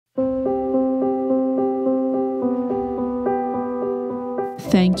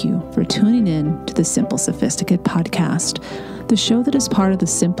Thank you for tuning in to the Simple Sophisticate podcast, the show that is part of the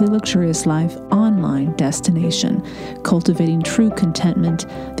Simply Luxurious Life online destination, cultivating true contentment,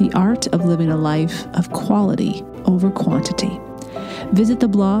 the art of living a life of quality over quantity. Visit the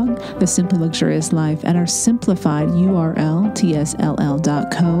blog, The Simply Luxurious Life, at our simplified URL,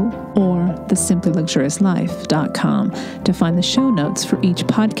 tsll.co or thesimplyluxuriouslife.com to find the show notes for each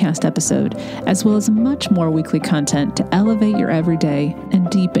podcast episode, as well as much more weekly content to elevate your everyday and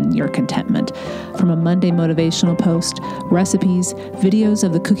deepen your contentment. From a Monday motivational post, recipes, videos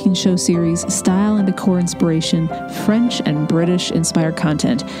of the cooking show series, style and decor inspiration, French and British inspired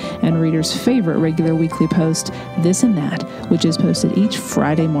content, and readers' favorite regular weekly post, This and That, which is posted each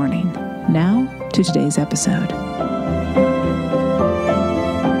Friday morning. Now to today's episode.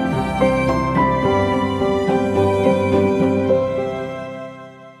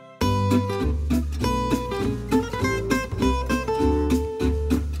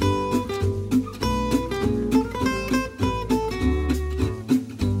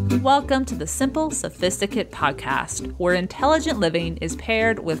 Welcome to the Simple Sophisticate podcast, where intelligent living is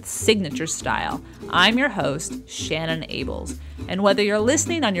paired with signature style. I'm your host, Shannon Ables. And whether you're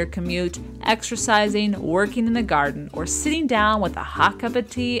listening on your commute, exercising, working in the garden, or sitting down with a hot cup of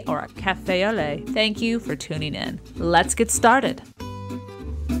tea or a café au lait, thank you for tuning in. Let's get started.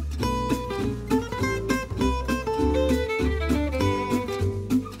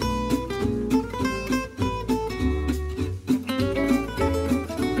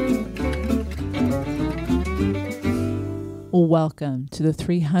 Welcome to the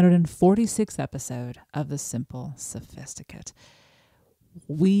 346th episode of The Simple Sophisticate.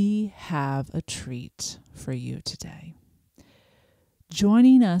 We have a treat for you today.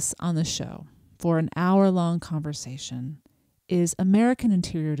 Joining us on the show for an hour-long conversation is American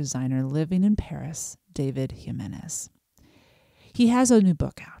interior designer living in Paris, David Jimenez. He has a new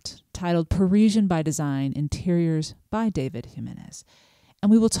book out titled Parisian by Design, Interiors by David Jimenez.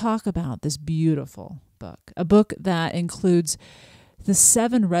 And we will talk about this beautiful book, a book that includes the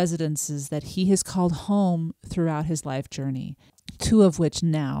 7 residences that he has called home throughout his life journey, 2 of which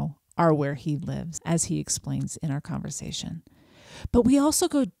now are where he lives, as he explains in our conversation. But we also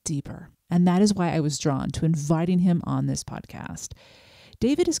go deeper, and that is why I was drawn to inviting him on this podcast.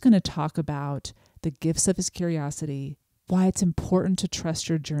 David is going to talk about the gifts of his curiosity, why it's important to trust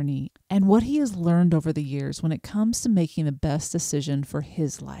your journey, and what he has learned over the years when it comes to making the best decision for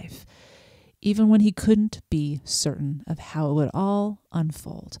his life, even when he couldn't be certain of how it would all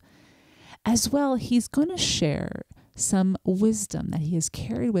unfold. As well, he's going to share some wisdom that he has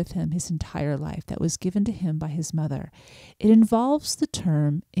carried with him his entire life that was given to him by his mother. It involves the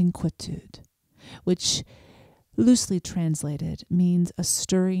term inquietude, which loosely translated means a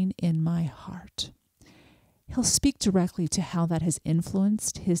stirring in my heart. He'll speak directly to how that has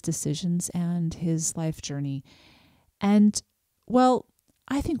influenced his decisions and his life journey. And, well,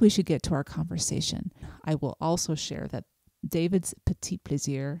 I think we should get to our conversation. I will also share that David's petit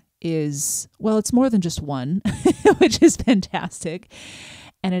plaisir is, well, it's more than just one, which is fantastic.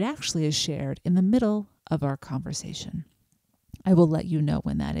 And it actually is shared in the middle of our conversation. I will let you know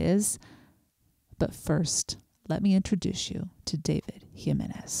when that is. But first, let me introduce you to David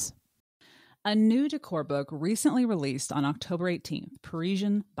Jimenez. A new decor book recently released on October 18th,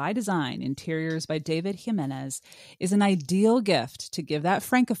 Parisian by Design, Interiors by David Jimenez, is an ideal gift to give that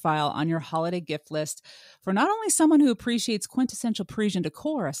Francophile on your holiday gift list for not only someone who appreciates quintessential Parisian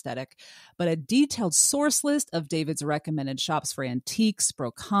decor aesthetic, but a detailed source list of David's recommended shops for antiques,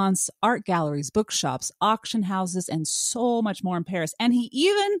 brocantes, art galleries, bookshops, auction houses, and so much more in Paris. And he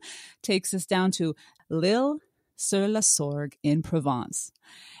even takes us down to Île Saint-Louis in Provence.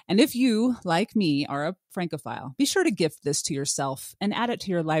 And if you, like me, are a Francophile, be sure to gift this to yourself and add it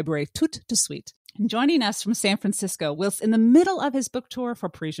to your library tout de suite. And joining us from San Francisco, whilst in the middle of his book tour for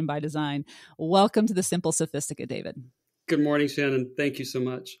Parisian by Design, welcome to the Simple Sophisticate, David. Good morning, Shannon. Thank you so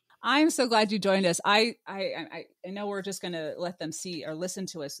much. I'm so glad you joined us. I know we're just going to let them see or listen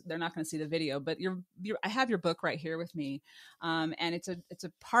to us. They're not going to see the video, but I have your book right here with me, and it's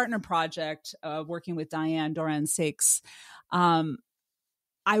a partner project working with Diane Dorrans Saeks.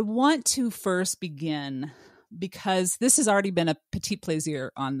 I want to first begin because this has already been a petit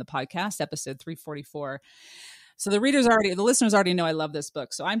plaisir on the podcast, episode 344. So the listeners already know I love this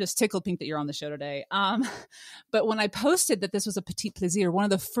book. So I'm just tickled pink that you're on the show today. But when I posted that this was a petit plaisir, one of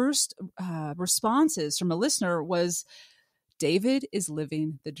the first responses from a listener was David is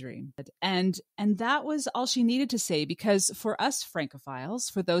living the dream. And that was all she needed to say, because for us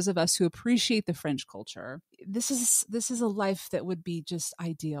Francophiles, for those of us who appreciate the French culture, this is a life that would be just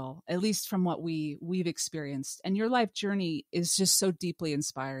ideal, at least from what we've experienced. And your life journey is just so deeply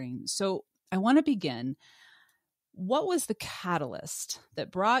inspiring. So I want to begin. What was the catalyst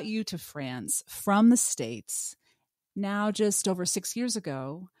that brought you to France from the States now just over 6 years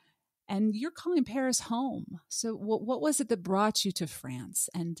ago? And you're calling Paris home. So what was it that brought you to France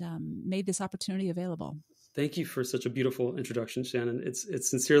and made this opportunity available? Thank you for such a beautiful introduction, Shannon. It's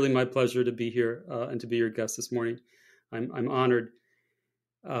sincerely my pleasure to be here and to be your guest this morning. I'm honored.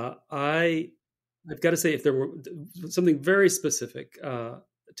 I've got to say, if there were something very specific to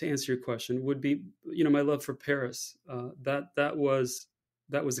answer your question, would be, my love for Paris. That was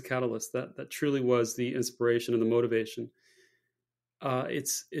the catalyst. That truly was the inspiration and the motivation.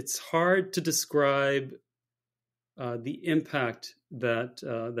 It's hard to describe the impact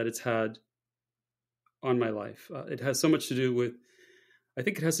that it's had on my life. It has so much to do with, I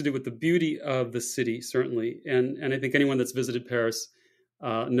think it has to do with the beauty of the city, certainly, and I think anyone that's visited Paris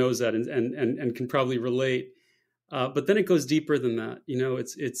knows that and can probably relate. But then it goes deeper than that.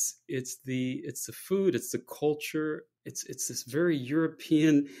 It's the food, it's the culture, it's this very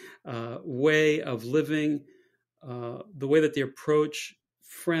European way of living. The way that they approach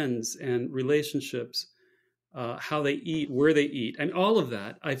friends and relationships, how they eat, where they eat, and all of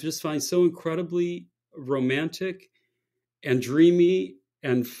that, I just find so incredibly romantic and dreamy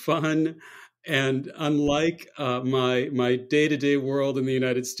and fun, and unlike my day-to-day world in the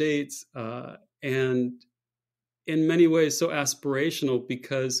United States, and in many ways so aspirational,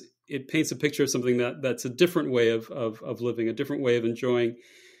 because it paints a picture of something that's a different way of living, a different way of enjoying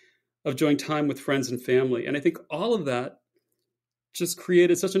time with friends and family. And I think all of that just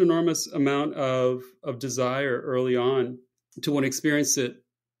created such an enormous amount of desire early on to want to experience it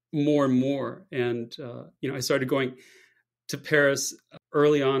more and more. And, I started going to Paris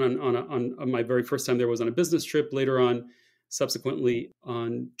early on my very first time there was on a business trip, later on, subsequently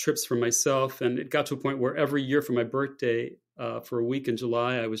on trips for myself. And it got to a point where every year for my birthday, for a week in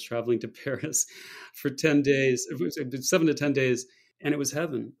July, I was traveling to Paris for 10 days, 7 to 10 days. And it was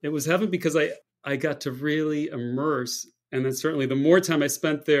heaven. It was heaven because I got to really immerse. And then certainly the more time I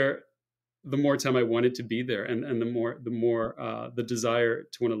spent there, the more time I wanted to be there. And the more the desire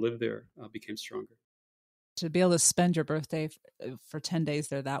to want to live there became stronger. To be able to spend your birthday for 10 days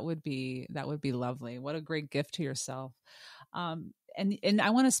there, that would be lovely. What a great gift to yourself. And I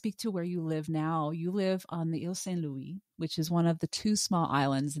want to speak to where you live now. You live on the Île Saint-Louis, which is one of the two small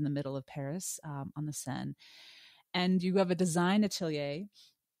islands in the middle of Paris on the Seine. And you have a design atelier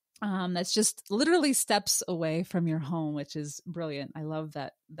that's just literally steps away from your home, which is brilliant. I love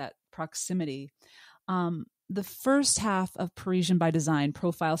that proximity. The first half of Parisian by Design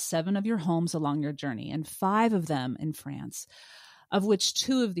profiles 7 of your homes along your journey, and 5 of them in France, of which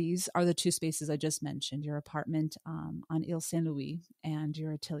 2 of these are the 2 spaces I just mentioned, your apartment on Île Saint-Louis and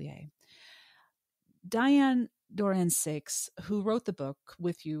your atelier. Diane Dorrans Saeks, who wrote the book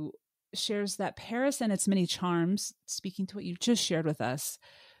with you, shares that Paris and its many charms, speaking to what you just shared with us,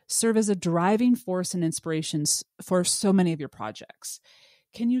 serve as a driving force and inspirations for so many of your projects.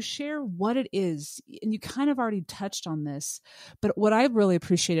 Can you share what it is? And you kind of already touched on this, but what I really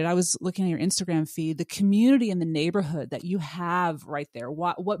appreciated, I was looking at your Instagram feed, the community and the neighborhood that you have right there.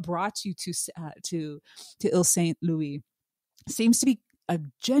 What brought you to Île Saint-Louis seems to be a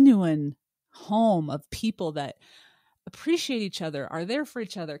genuine home of people that appreciate each other, are there for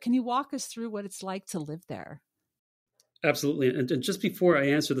each other. Can you walk us through what it's like to live there? Absolutely. And just before I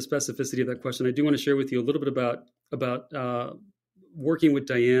answer the specificity of that question, I do want to share with you a little bit about working with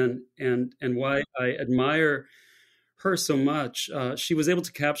Diane and why I admire her so much. She was able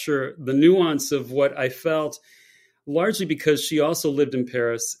to capture the nuance of what I felt, largely because she also lived in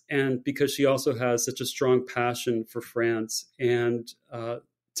Paris and because she also has such a strong passion for France. And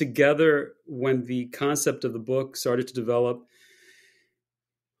together, when the concept of the book started to develop,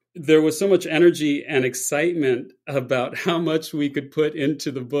 there was so much energy and excitement about how much we could put into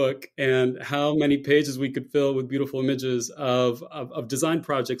the book and how many pages we could fill with beautiful images of design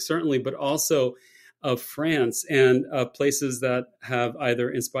projects, certainly, but also of France and places that have either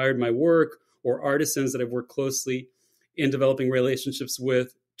inspired my work or artisans that I've worked closely in developing relationships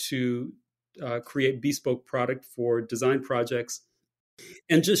with to create bespoke product for design projects.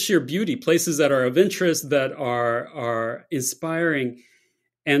 And just sheer beauty, places that are of interest, that are inspiring.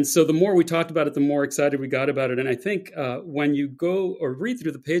 And so the more we talked about it, the more excited we got about it. And I think when you go or read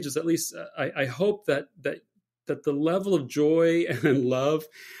through the pages, at least I hope that the level of joy and love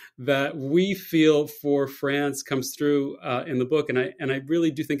that we feel for France comes through in the book, and I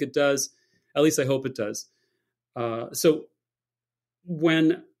really do think it does. At least I hope it does. So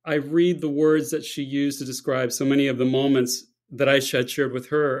when I read the words that she used to describe so many of the moments that I had shared with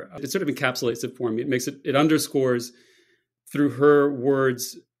her, it sort of encapsulates it for me. It underscores through her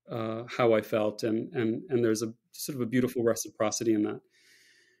words how I felt, and there's a sort of a beautiful reciprocity in that.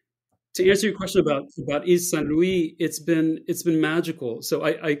 To answer your question about Île Saint-Louis, it's been magical. So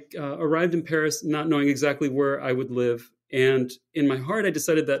I arrived in Paris not knowing exactly where I would live, and in my heart, I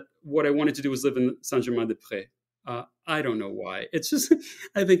decided that what I wanted to do was live in Saint-Germain-des-Prés. I don't know why. It's just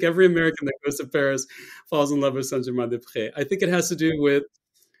I think every American that goes to Paris falls in love with Saint-Germain-des-Prés. I think it has to do with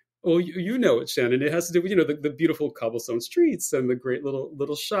you know it, Shannon. It has to do with the beautiful cobblestone streets and the great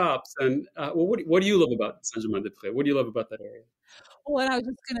little shops. And what do you love about Saint-Germain-des-Prés? What do you love about that area? Well, and I was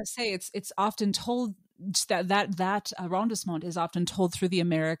just going to say, it's often told that arrondissement is often told through the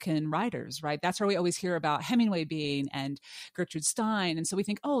American writers, right? That's where we always hear about Hemingway being and Gertrude Stein, and so we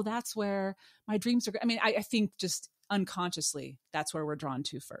think, oh, that's where my dreams are. I mean, I think just unconsciously, that's where we're drawn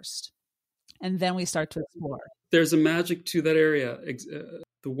to first, and then we start to explore. There's a magic to that area,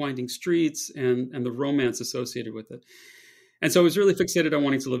 the winding streets and the romance associated with it. And so I was really fixated on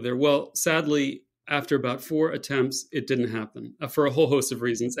wanting to live there. Well, sadly, after about 4 attempts, it didn't happen for a whole host of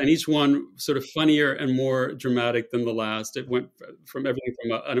reasons. And each one sort of funnier and more dramatic than the last. It went from everything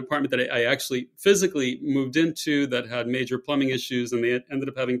from an apartment that I actually physically moved into that had major plumbing issues, and they ended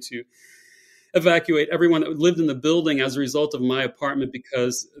up having to evacuate everyone that lived in the building as a result of my apartment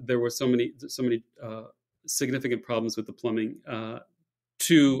because there were so many significant problems with the plumbing,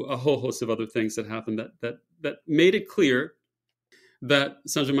 to a whole host of other things that happened that made it clear that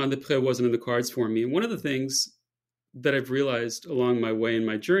Saint-Germain-des-Prés wasn't in the cards for me. And one of the things that I've realized along my way in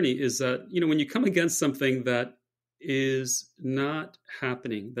my journey is that, when you come against something that is not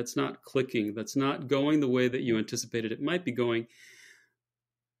happening, that's not clicking, that's not going the way that you anticipated it might be going,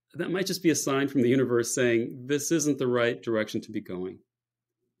 that might just be a sign from the universe saying, this isn't the right direction to be going.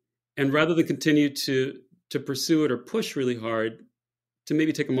 And rather than continue to pursue it or push really hard, to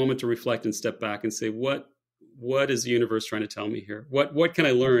maybe take a moment to reflect and step back and say, what is the universe trying to tell me here? What can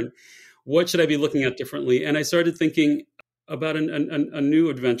I learn? What should I be looking at differently? And I started thinking about a new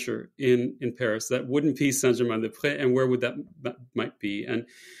adventure in Paris that wouldn't be Saint-Germain-des-Prés, and where would that might be?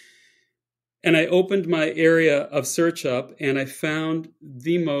 And I opened my area of search up, and I found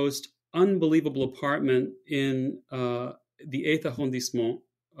the most unbelievable apartment in the 8th arrondissement,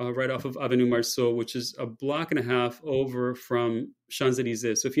 right off of Avenue Marceau, which is a block and a half over from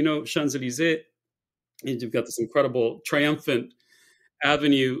Champs-Élysées. So if you know Champs-Élysées, you've got this incredible triumphant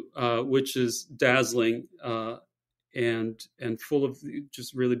avenue, which is dazzling and full of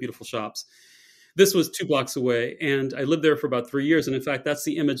just really beautiful shops. This was 2 blocks away, and I lived there for about 3 years. And in fact, that's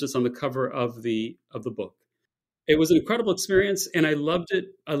the image that's on the cover of the book. It was an incredible experience, and I loved it.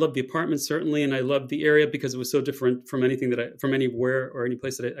 I loved the apartment, certainly, and I loved the area because it was so different from from anywhere or any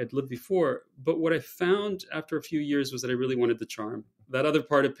place that I'd lived before. But what I found after a few years was that I really wanted the charm, that other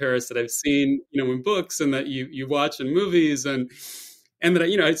part of Paris that I've seen, in books and that you watch in movies, and that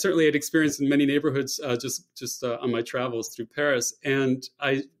I certainly had experienced in many neighborhoods just on my travels through Paris. And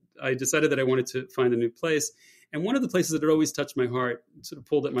I decided that I wanted to find a new place. And one of the places that had always touched my heart, sort of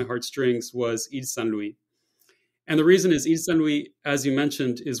pulled at my heartstrings, was Île Saint-Louis. And the reason is Île Saint-Louis, as you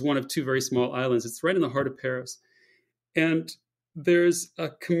mentioned, is one of 2 very small islands. It's right in the heart of Paris. And there's a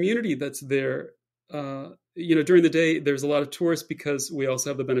community that's there. During the day, there's a lot of tourists because we also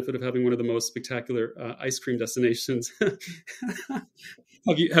have the benefit of having one of the most spectacular ice cream destinations.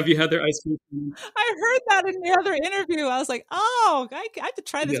 Have you had their ice cream? I heard that in the other interview. I was like, oh, I have to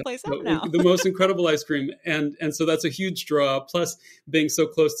try this place out now. The most incredible ice cream. And so that's a huge draw. Plus, being so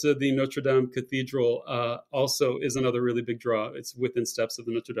close to the Notre Dame Cathedral also is another really big draw. It's within steps of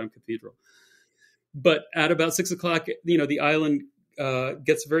the Notre Dame Cathedral. But at about 6 o'clock, the island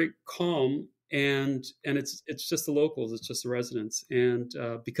gets very calm. And it's just the locals, it's just the residents, and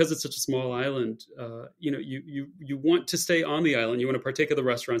because it's such a small island, you want to stay on the island. You want to partake of the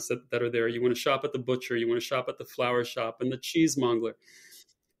restaurants that are there. You want to shop at the butcher. You want to shop at the flower shop and the cheesemonger,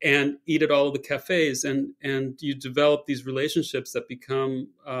 and eat at all of the cafes. And you develop these relationships that become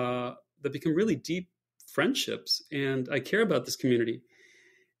really deep friendships. And I care about this community,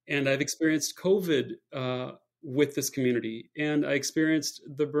 and I've experienced COVID with this community, and I experienced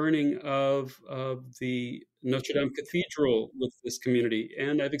the burning of the Notre Dame Cathedral with this community,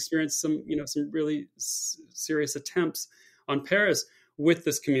 and I've experienced some really serious attempts on Paris with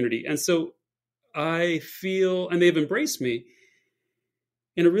this community. And so I feel, and they've embraced me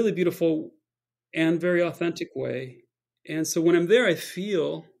in a really beautiful and very authentic way. And so when I'm there, I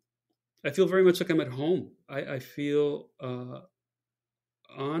feel I feel very much like I'm at home. I feel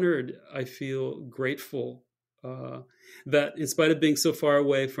honored. I feel grateful that in spite of being so far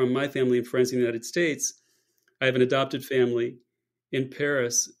away from my family and friends in the United States, I have an adopted family in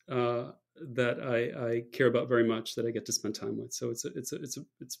Paris that I care about very much, that I get to spend time with. So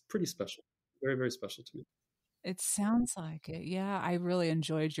it's pretty special, very, very special to me. It sounds like it. Yeah, I really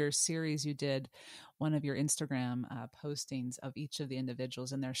enjoyed your series. You did one of your Instagram postings of each of the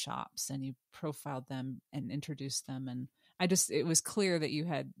individuals in their shops, and you profiled them and introduced them. And it was clear that you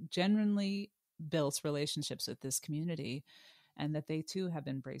had genuinely built relationships with this community, and that they too have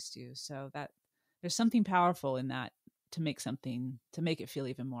embraced you. So that there's something powerful in that to make it feel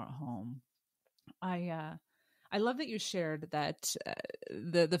even more at home. I love that you shared that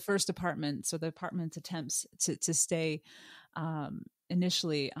the first apartments or the apartment's attempts to stay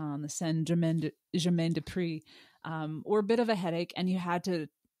initially on the Saint-Germain-des-Prés were a bit of a headache, and you had to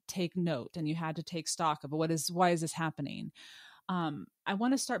take note and you had to take stock of why is this happening. I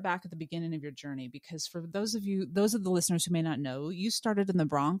want to start back at the beginning of your journey, because for those of the listeners who may not know, you started in the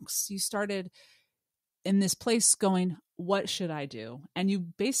Bronx. You started in this place going, what should I do? And you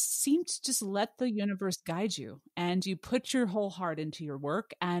seem to just let the universe guide you, and you put your whole heart into your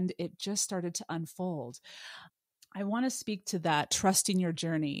work, and it just started to unfold. I want to speak to that, trusting your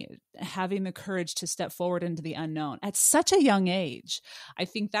journey, having the courage to step forward into the unknown at such a young age. I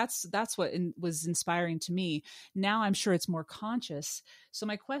think that's what was inspiring to me. Now I'm sure it's more conscious. So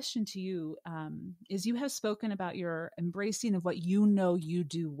my question to you is, you have spoken about your embracing of what you know you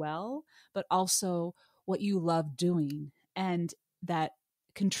do well, but also what you love doing, and that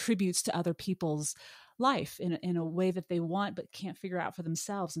contributes to other people's life in a way that they want but can't figure out for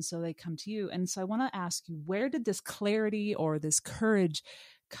themselves, and so they come to you. And so I want to ask you, where did this clarity or this courage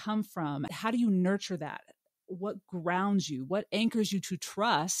come from? How do you nurture that? What grounds you? What anchors you to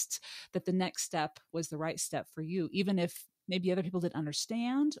trust that the next step was the right step for you, even if maybe other people didn't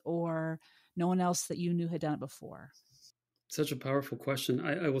understand or no one else that you knew had done it before? Such a powerful question.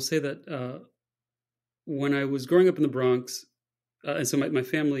 I will say that when I was growing up in the Bronx, and so my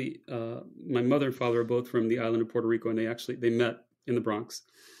family, my mother and father are both from the island of Puerto Rico, and they met in the Bronx,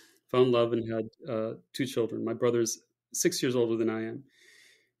 fell in love, and had 2 children. My brother's 6 years older than I am,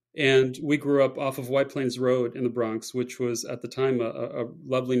 and we grew up off of White Plains Road in the Bronx, which was at the time a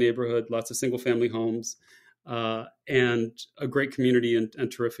lovely neighborhood, lots of single family homes, and a great community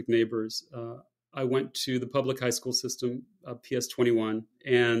and terrific neighbors. I went to the public high school system, PS 21,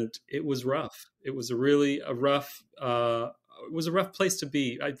 and it was rough. It was a rough. It was a rough place to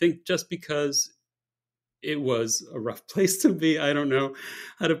be. I think just because it was a rough place to be, I don't know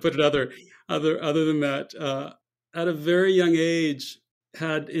how to put it other than that. At a very young age,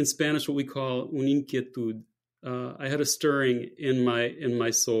 had in Spanish what we call un inquietud. I had a stirring in my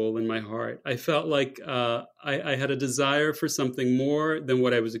soul, in my heart. I felt like I had a desire for something more than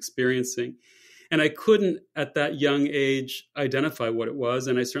what I was experiencing. And I couldn't, at that young age, identify what it was.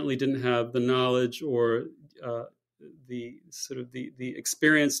 And I certainly didn't have the knowledge or the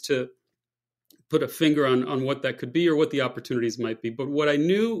experience to put a finger on what that could be or what the opportunities might be. But what I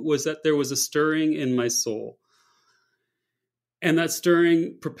knew was that there was a stirring in my soul. And that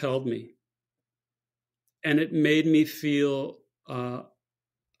stirring propelled me. And it made me feel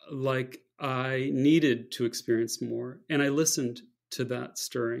like I needed to experience more. And I listened to that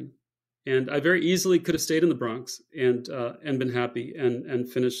stirring. And I very easily could have stayed in the Bronx and been happy and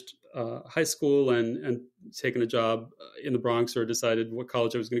finished high school and taken a job in the Bronx, or decided what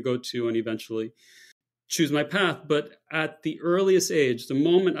college I was going to go to and eventually choose my path. But at the earliest age, the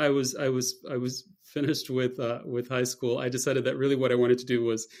moment I was finished with high school, I decided that really what I wanted to do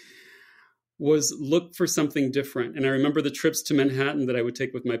was look for something different. And I remember the trips to Manhattan that I would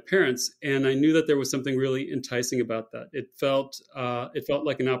take with my parents, and I knew that there was something really enticing about that. It felt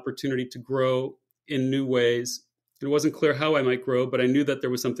like an opportunity to grow in new ways. It wasn't clear how I might grow, but I knew that there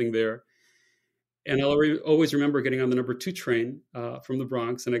was something there. And I'll always remember getting on the number 2 train from the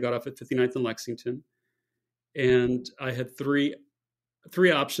Bronx, and I got off at 59th and Lexington, and I had three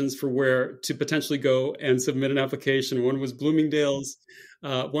options for where to potentially go and submit an application. One was Bloomingdale's,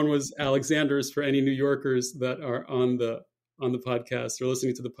 one was Alexander's. For any New Yorkers that are on the podcast or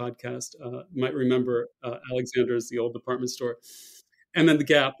listening to the podcast, might remember Alexander's, the old department store, and then the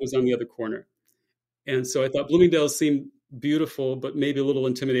Gap was on the other corner. And so I thought Bloomingdale's seemed beautiful, but maybe a little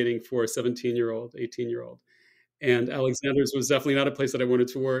intimidating for a 17-year-old, 18-year-old. And Alexander's was definitely not a place that I wanted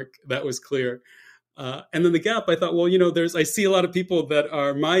to work. That was clear. And then the Gap, I thought, well, I see a lot of people that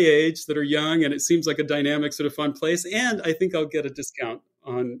are my age that are young, and it seems like a dynamic, sort of fun place. And I think I'll get a discount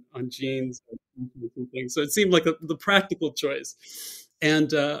on jeans and things. So it seemed like the practical choice.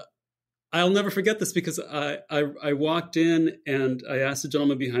 And I'll never forget this because I walked in and I asked the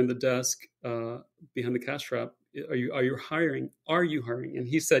gentleman behind the desk, behind the cash wrap, are you hiring? Are you hiring? And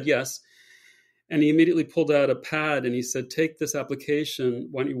he said yes. And he immediately pulled out a pad and he said, take this application.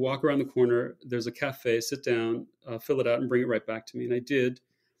 Why don't you walk around the corner? There's a cafe, sit down, fill it out and bring it right back to me. And I did.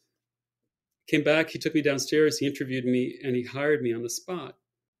 Came back, he took me downstairs, he interviewed me and he hired me on the spot.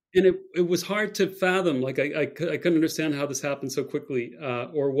 And it was hard to fathom. Like I couldn't understand how this happened so quickly,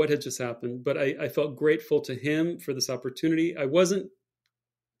 or what had just happened. But I felt grateful to him for this opportunity. I wasn't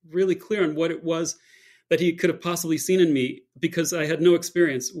really clear on what it was that he could have possibly seen in me because I had no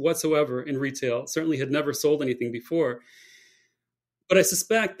experience whatsoever in retail. Certainly had never sold anything before. But I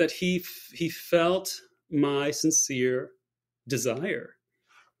suspect that he felt my sincere desire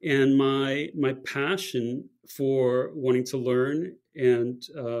and my passion for wanting to learn and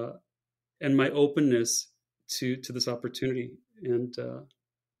my openness to this opportunity. And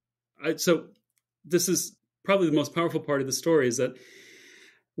so this is probably the most powerful part of the story, is that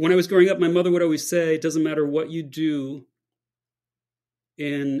when I was growing up, my mother would always say, it doesn't matter what you do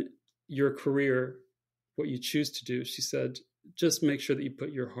in your career, what you choose to do. She said, just make sure that you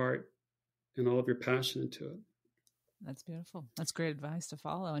put your heart and all of your passion into it. That's beautiful. That's great advice to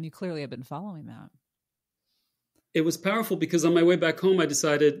follow. And you clearly have been following that. It was powerful because on my way back home, I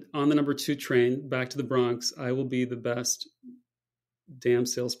decided on the number 2 train back to the Bronx, I will be the best damn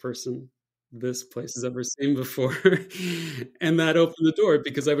salesperson this place has ever seen before. And that opened the door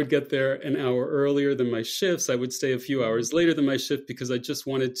because I would get there an hour earlier than my shifts. I would stay a few hours later than my shift because I just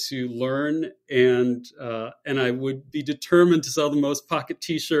wanted to learn. And I would be determined to sell the most pocket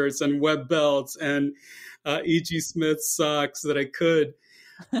t-shirts and web belts and E.G. Smith socks that I could,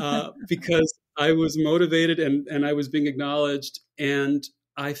 because I was motivated and I was being acknowledged. And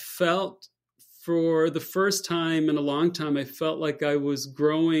I felt, for the first time in a long time, I felt like I was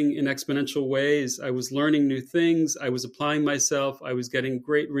growing in exponential ways. I was learning new things. I was applying myself. I was getting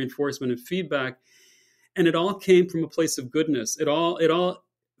great reinforcement and feedback. And it all came from a place of goodness. It all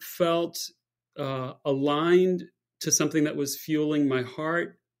felt aligned to something that was fueling my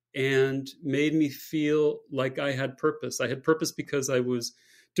heart and made me feel like I had purpose. I had purpose because I was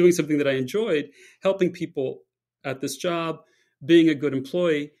doing something that I enjoyed, helping people at this job, being a good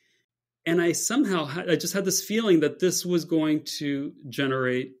employee. And I just had this feeling that this was going to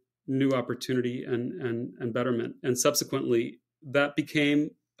generate new opportunity and betterment. And subsequently, that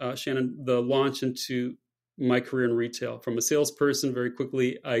became, Shannon, the launch into my career in retail. From a salesperson, very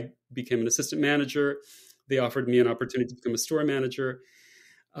quickly, I became an assistant manager. They offered me an opportunity to become a store manager.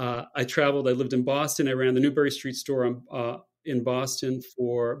 I traveled. I lived in Boston. I ran the Newbury Street store in Boston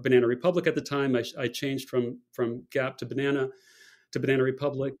for Banana Republic at the time. I changed from Gap to Banana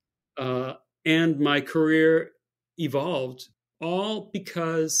Republic. And my career evolved all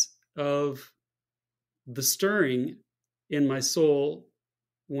because of the stirring in my soul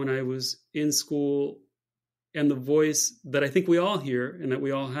when I was in school, and the voice that I think we all hear and that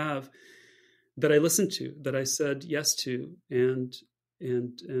we all have, that I listened to, that I said yes to, and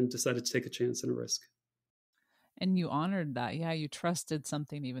decided to take a chance and a risk. And you honored that. Yeah, you trusted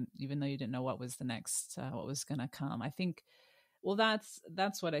something even though you didn't know what was the next, what was going to come. I think, well,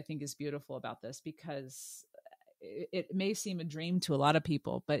 that's what I think is beautiful about this, because it may seem a dream to a lot of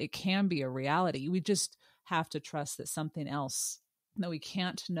people, but it can be a reality. We just have to trust that something else that we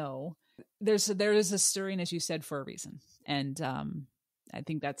can't know. There is a stirring, as you said, for a reason. And I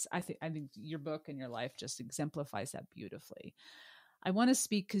think your book and your life just exemplifies that beautifully. I want to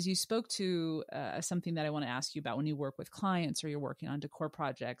speak, because you spoke to something that I want to ask you about when you work with clients or you're working on decor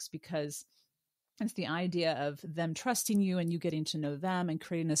projects, because it's the idea of them trusting you and you getting to know them and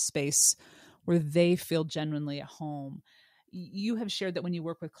creating a space where they feel genuinely at home. You have shared that when you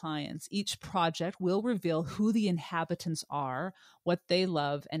work with clients, each project will reveal who the inhabitants are, what they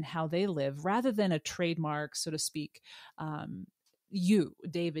love, and how they live, rather than a trademark, so to speak. You,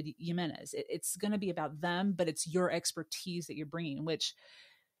 David Jimenez, it's going to be about them, but it's your expertise that you're bringing, which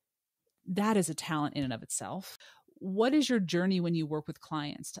that is a talent in and of itself. What is your journey when you work with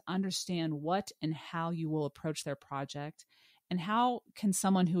clients to understand what and how you will approach their project? And how can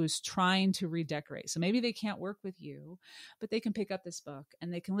someone who is trying to redecorate, so maybe they can't work with you, but they can pick up this book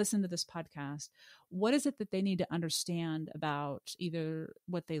and they can listen to this podcast. What is it that they need to understand about either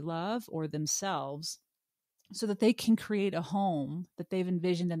what they love or themselves, so that they can create a home that they've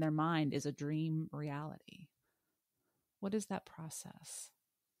envisioned in their mind as a dream reality? What is that process?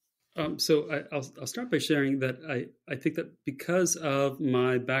 So I'll start by sharing that I think that because of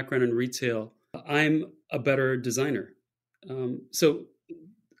my background in retail, I'm a better designer. So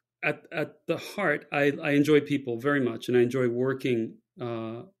at the heart, I enjoy people very much, and I enjoy working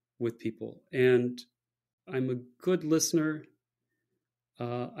with people. And I'm a good listener.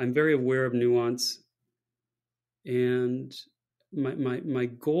 I'm very aware of nuance. And my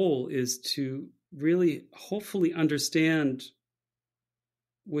goal is to really hopefully understand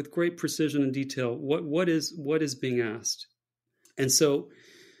with great precision and detail what is being asked. And so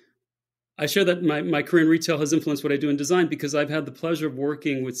I share that my career in retail has influenced what I do in design because I've had the pleasure of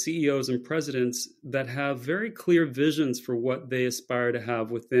working with CEOs and presidents that have very clear visions for what they aspire to have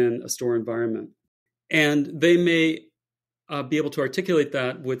within a store environment. And they may be able to articulate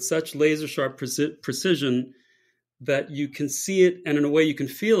that with such laser sharp precision that you can see it, and in a way you can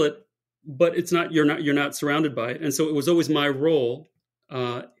feel it, but you're not surrounded by it. And so it was always my role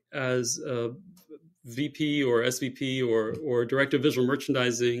as a VP or SVP or director of visual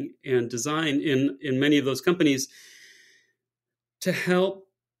merchandising and design in many of those companies to help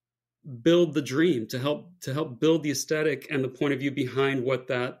build the dream, to help build the aesthetic and the point of view behind what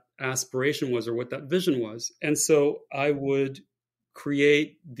that aspiration was or what that vision was. And so I would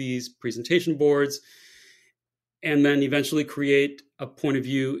create these presentation boards and then eventually create a point of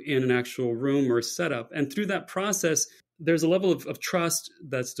view in an actual room or setup. And through that process, there's a level of trust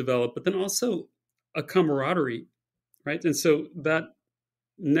that's developed, but then also a camaraderie, right? And so that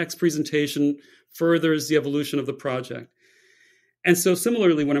next presentation furthers the evolution of the project. And so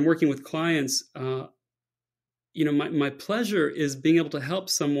similarly, when I'm working with clients, my pleasure is being able to help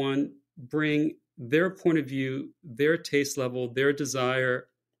someone bring their point of view, their taste level, their desire,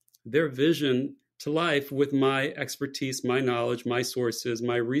 their vision to life with my expertise, my knowledge, my sources,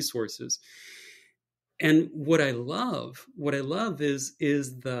 my resources. And what I love is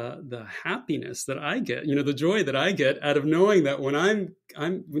the happiness that I get, the joy that I get out of knowing that when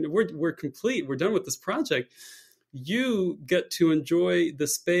we're complete, we're done with this project, you get to enjoy the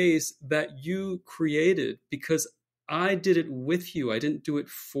space that you created because I did it with you. I didn't do it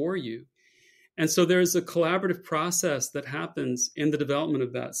for you. And so there's a collaborative process that happens in the development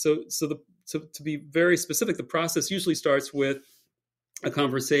of that. So to be very specific, the process usually starts with a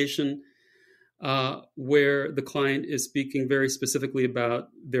conversation where the client is speaking very specifically about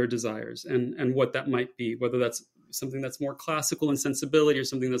their desires and what that might be, whether that's something that's more classical in sensibility or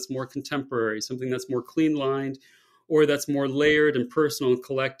something that's more contemporary, something that's more clean lined, or that's more layered and personal and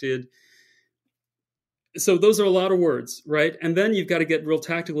collected. So those are a lot of words, right? And then you've got to get real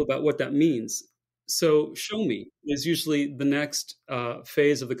tactical about what that means. So show me is usually the next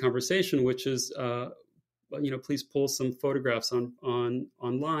phase of the conversation, which is, please pull some photographs online,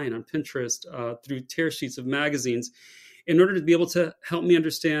 on Pinterest, through tear sheets of magazines, in order to be able to help me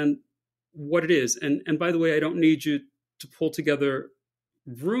understand what it is. And by the way, I don't need you to pull together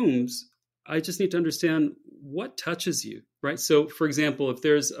rooms. I just need to understand what touches you, right? So, for example, if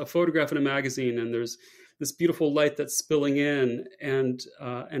there's a photograph in a magazine and there's this beautiful light that's spilling in and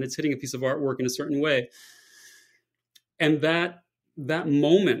it's hitting a piece of artwork in a certain way, and that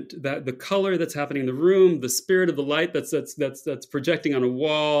moment, that the color that's happening in the room, the spirit of the light that's projecting on a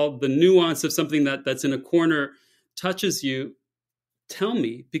wall, the nuance of something that's in a corner touches you, tell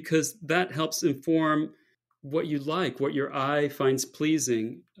me, because that helps inform what you like, what your eye finds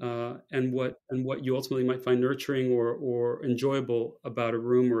pleasing, and what you ultimately might find nurturing or enjoyable about a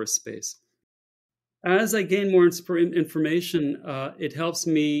room or a space. As I gain more information, it helps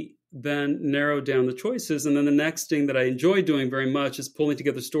me then narrow down the choices. And then the next thing that I enjoy doing very much is pulling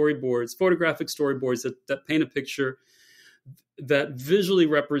together storyboards, photographic storyboards that paint a picture that visually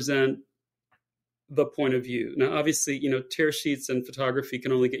represent the point of view. Now, obviously, tear sheets and photography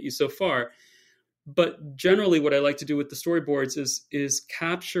can only get you so far. But generally, what I like to do with the storyboards is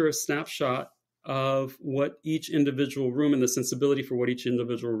capture a snapshot of what each individual room and the sensibility for what each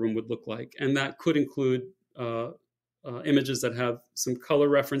individual room would look like. And that could include images that have some color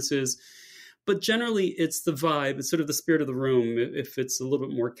references. But generally, it's the vibe. It's sort of the spirit of the room. If it's a little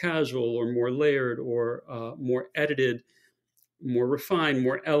bit more casual or more layered or more edited, more refined,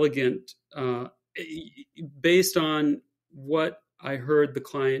 more elegant, based on what I heard the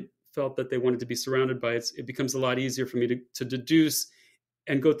client felt that they wanted to be surrounded by, it becomes a lot easier for me to deduce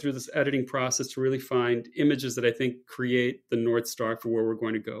and go through this editing process to really find images that I think create the North Star for where we're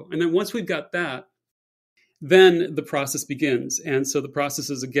going to go. And then once we've got that, then the process begins. And so the process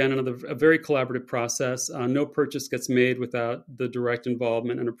is, again, a very collaborative process. No purchase gets made without the direct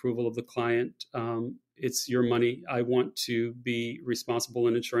involvement and approval of the client. It's your money. I want to be responsible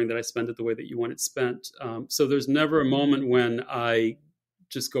in ensuring that I spend it the way that you want it spent. So there's never a moment when I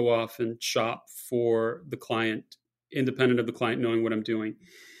just go off and shop for the client, independent of the client knowing what I'm doing.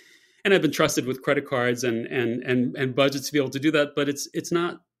 And I've been trusted with credit cards and budgets to be able to do that, but it's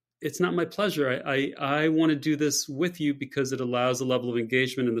not it's not my pleasure. I want to do this with you because it allows a level of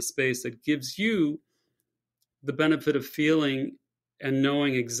engagement in the space that gives you the benefit of feeling and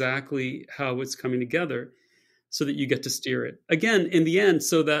knowing exactly how it's coming together, so that you get to steer it again in the end,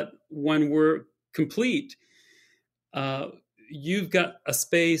 so that when we're complete, uh, you've got a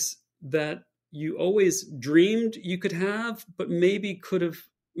space that you always dreamed you could have, but maybe could have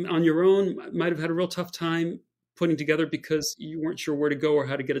on your own, might have had a real tough time putting together because you weren't sure where to go or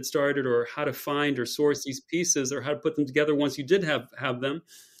how to get it started or how to find or source these pieces or how to put them together once you did have them.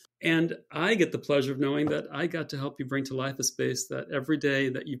 And I get the pleasure of knowing that I got to help you bring to life a space that every day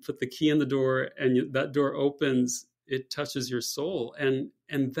that you put the key in the door and that door opens, it touches your soul. And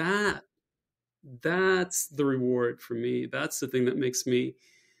that's the reward for me. That's the thing that makes me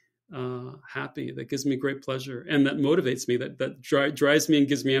happy, that gives me great pleasure, and that motivates me, that drives me and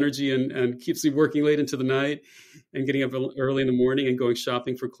gives me energy and keeps me working late into the night and getting up early in the morning and going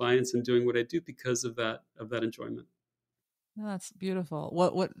shopping for clients and doing what I do because of that enjoyment. Oh, that's beautiful.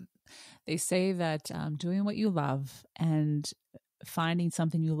 What they say that doing what you love and finding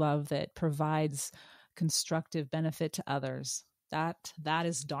something you love that provides constructive benefit to others, that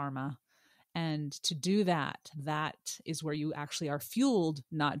is dharma. And to do that is where you actually are fueled,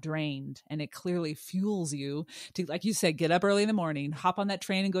 not drained. And it clearly fuels you to, like you said, get up early in the morning, hop on that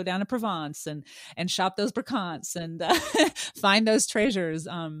train and go down to Provence and shop those brocants and find those treasures.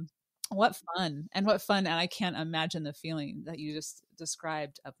 What fun. And I can't imagine the feeling that you just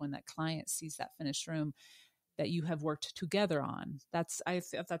described of when that client sees that finished room that you have worked together on. I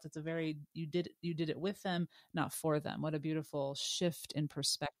thought that's a very, you did it with them, not for them. What a beautiful shift in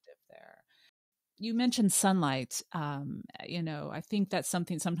perspective there. You mentioned sunlight. I think that's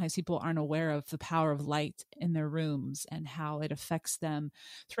something sometimes people aren't aware of, the power of light in their rooms and how it affects them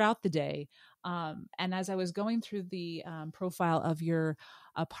throughout the day. And as I was going through the profile of your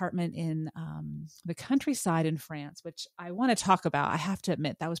apartment in the countryside in France, which I want to talk about, I have to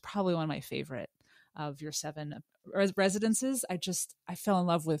admit, that was probably one of my favorite of your 7 residences. I fell in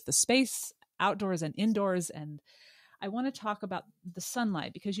love with the space, outdoors and indoors, and I want to talk about the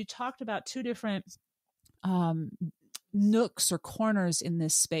sunlight because you talked about 2 different nooks or corners in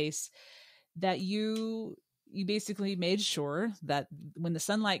this space that you basically made sure that when the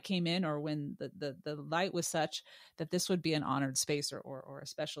sunlight came in or when the light was such that this would be an honored space or a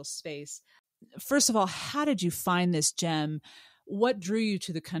special space. First of all, how did you find this gem? What drew you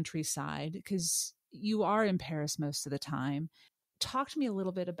to the countryside? Because you are in Paris most of the time. Talk to me a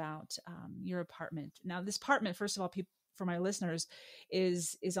little bit about your apartment. Now, this apartment, first of all, for my listeners,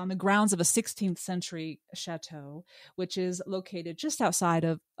 is on the grounds of a 16th century chateau, which is located just outside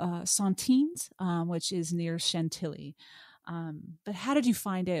of Saint-Ines, which is near Chantilly. But how did you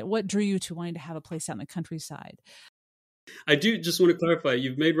find it? What drew you to wanting to have a place out in the countryside? I do just want to clarify,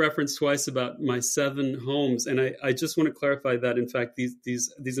 you've made reference twice about my 7 homes, and I just want to clarify that, in fact, these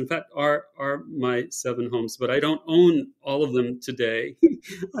in fact are my 7 homes, but I don't own all of them today.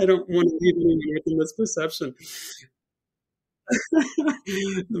 I don't want to leave anyone with the misperception.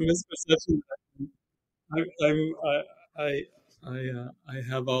 The misperception. I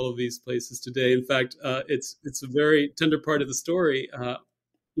have all of these places today. In fact, it's a very tender part of the story.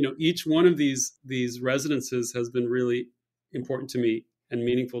 Each one of these residences has been really important to me and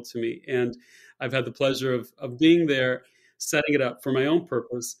meaningful to me, and I've had the pleasure of being there, setting it up for my own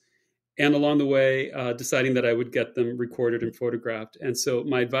purpose, and along the way, deciding that I would get them recorded and photographed. And so,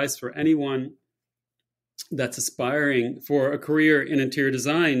 my advice for anyone that's aspiring for a career in interior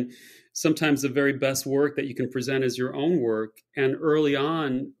design, sometimes the very best work that you can present is your own work. And early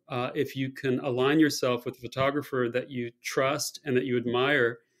on, if you can align yourself with a photographer that you trust and that you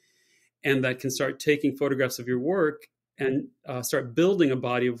admire, and that can start taking photographs of your work and start building a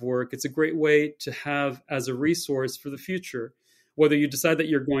body of work, it's a great way to have as a resource for the future. Whether you decide that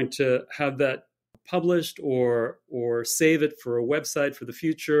you're going to have that published or save it for a website for the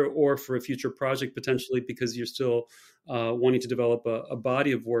future or for a future project potentially because you're still wanting to develop a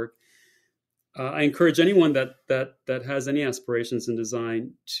body of work. I encourage anyone that has any aspirations in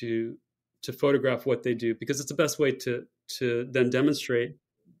design to photograph what they do, because it's the best way to then demonstrate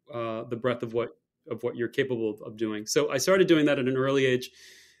the breadth of what you're capable of doing. So I started doing that at an early age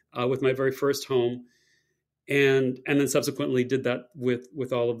with my very first home. And then subsequently did that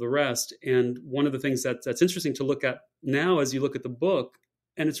with all of the rest. And one of the things that's interesting to look at now as you look at the book,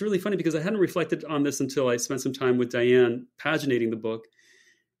 and it's really funny because I hadn't reflected on this until I spent some time with Diane paginating the book,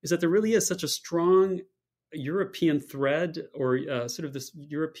 is that there really is such a strong European thread or sort of this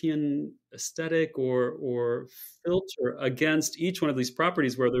European aesthetic or filter against each one of these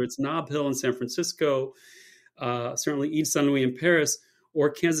properties, whether it's Nob Hill in San Francisco, certainly Île Saint-Louis in Paris, or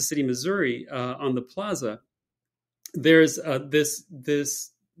Kansas City, Missouri, on the plaza, there's this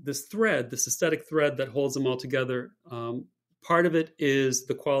thread, this aesthetic thread that holds them all together. Part of it is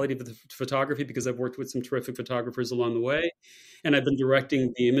the quality of the photography, because I've worked with some terrific photographers along the way, and I've been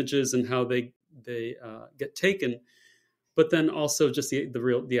directing the images and how they get taken. But then also just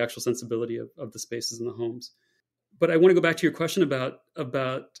the actual sensibility of the spaces in the homes. But I want to go back to your question about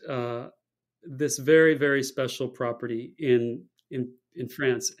this very, very special property in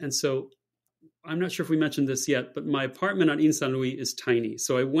France. And so I'm not sure if we mentioned this yet, but my apartment on Île Saint-Louis is tiny.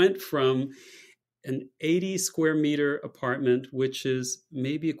 So I went from an 80 square meter apartment, which is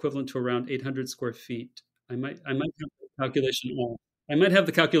maybe equivalent to around 800 square feet. I might have the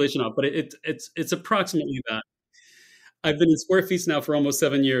calculation off. But it's approximately that. I've been in square feet now for almost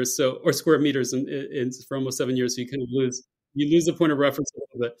 7 years, or square meters for almost 7 years. So you kind of lose the point of reference a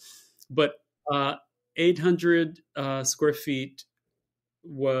little bit. But 800 square feet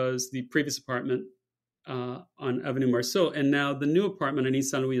was the previous apartment on Avenue Marceau, and now the new apartment in Île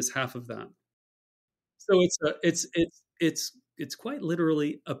Saint-Louis is half of that. So it's quite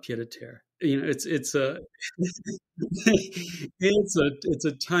literally a pied a terre. It's a it's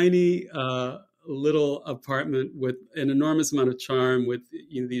a tiny little apartment with an enormous amount of charm, with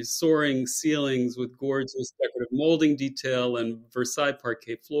these soaring ceilings with gorgeous decorative molding detail and Versailles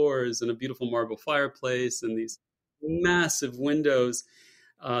parquet floors and a beautiful marble fireplace and these massive windows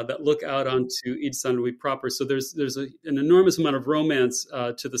that look out onto Île Saint-Louis proper. So there's an enormous amount of romance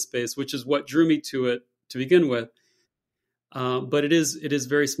to the space, which is what drew me to it to begin with. But it is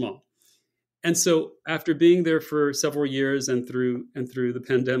very small. And so after being there for several years and through the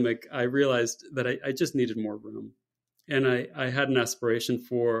pandemic, I realized that I just needed more room. And I had an aspiration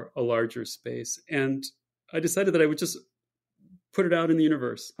for a larger space. And I decided that I would just put it out in the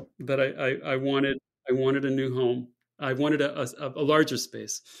universe, that I wanted a new home. I wanted a larger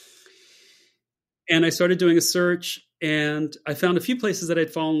space. And I started doing a search, and I found a few places that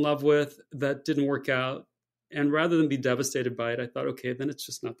I'd fallen in love with that didn't work out. And rather than be devastated by it, I thought, okay, then it's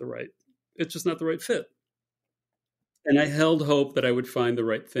just not the right fit. And I held hope that I would find the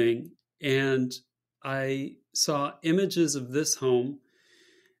right thing. And I saw images of this home.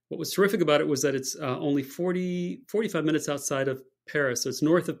 What was terrific about it was that it's only 45 minutes outside of Paris. So it's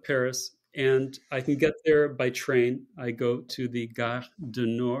north of Paris, and I can get there by train. I go to the Gare du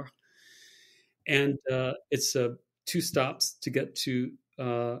Nord, and it's 2 stops to get to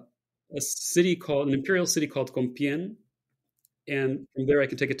an imperial city called Compiègne. And from there, I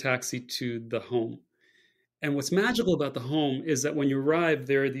can take a taxi to the home. And what's magical about the home is that when you arrive,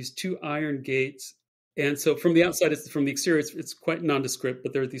 there are these 2 iron gates. And so from the outside, from the exterior, it's quite nondescript,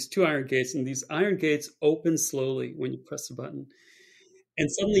 but there are these 2 iron gates, and these iron gates open slowly when you press the button.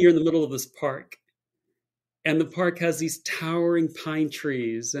 And suddenly you're in the middle of this park. And the park has these towering pine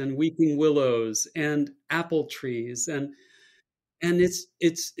trees and weeping willows and apple trees. And it's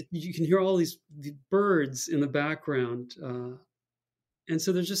you can hear all these birds in the background. And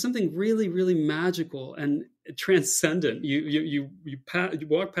so there's just something really, really magical and transcendent. You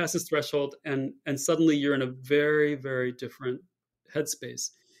walk past this threshold, and suddenly you're in a very, very different headspace.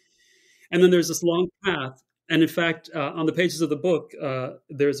 And then there's this long path. And in fact, on the pages of the book,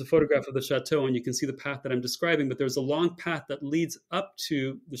 there's a photograph of the chateau, and you can see the path that I'm describing. But there's a long path that leads up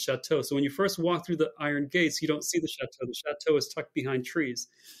to the chateau. So when you first walk through the iron gates, you don't see the chateau. The chateau is tucked behind trees.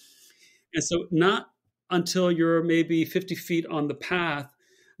 And so not until you're maybe 50 feet on the path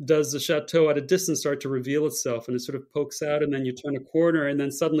does the chateau at a distance start to reveal itself, and it sort of pokes out, and then you turn a corner, and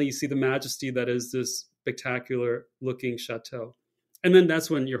then suddenly you see the majesty that is this spectacular looking chateau. And then that's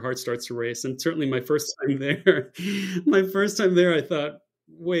when your heart starts to race. And certainly my first time there, I thought,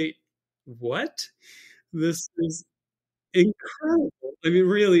 wait, what? This is incredible. I mean,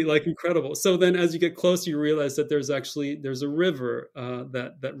 really, like, incredible. So then as you get closer, you realize that there's a river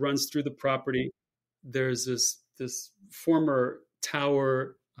that runs through the property. There's this former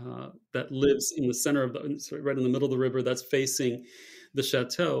tower that lives in the center right in the middle of the river, that's facing the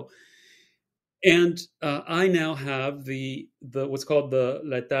chateau. And I now have the what's called the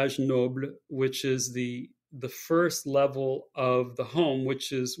l'étage noble, which is the first level of the home,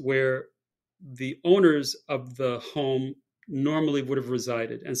 which is where the owners of the home normally would have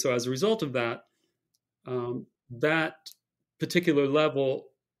resided. And so as a result of that, that particular level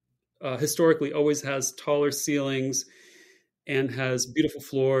historically always has taller ceilings and has beautiful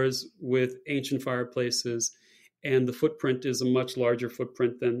floors with ancient fireplaces. And the footprint is a much larger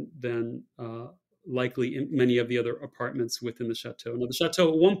footprint than likely in many of the other apartments within the chateau. Now, the chateau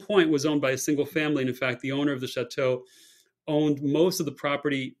at one point was owned by a single family. And in fact, the owner of the chateau owned most of the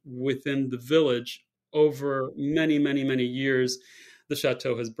property within the village over many, many, many years. the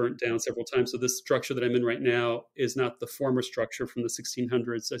chateau has burnt down several times. So this structure that I'm in right now is not the former structure from the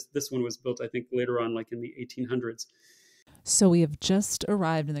 1600s. This one was built, I think, later on, like in the 1800s. So we have just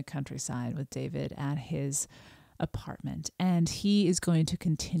arrived in the countryside with David at his apartment, and he is going to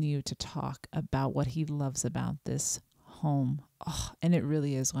continue to talk about what he loves about this home. Oh, and it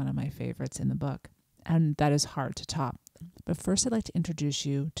really is one of my favorites in the book, and that is hard to top. But first, I'd like to introduce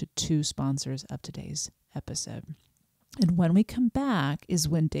you to two sponsors of today's episode. And when we come back is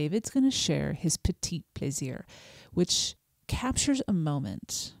when David's going to share his petite plaisir, which captures a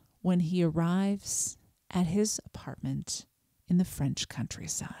moment when he arrives at his apartment in the French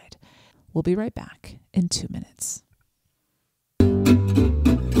countryside. We'll be right back in 2 minutes.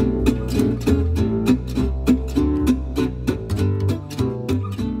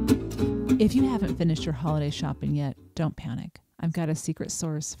 If you haven't finished your holiday shopping yet, don't panic. I've got a secret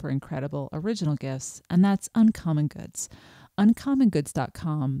source for incredible original gifts, and that's Uncommon Goods.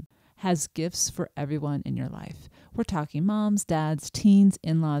 UncommonGoods.com has gifts for everyone in your life. We're talking moms, dads, teens,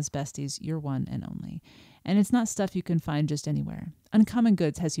 in-laws, besties, your one and only. And it's not stuff you can find just anywhere. Uncommon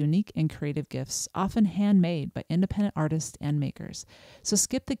Goods has unique and creative gifts, often handmade by independent artists and makers. So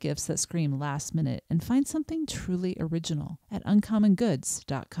skip the gifts that scream last minute and find something truly original at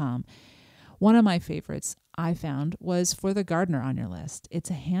UncommonGoods.com. One of my favorites I found was for the gardener on your list. It's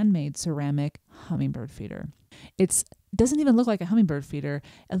a handmade ceramic hummingbird feeder. It doesn't even look like a hummingbird feeder.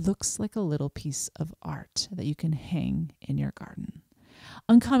 It looks like a little piece of art that you can hang in your garden.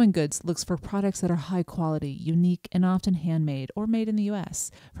 Uncommon Goods looks for products that are high quality, unique, and often handmade or made in the U.S.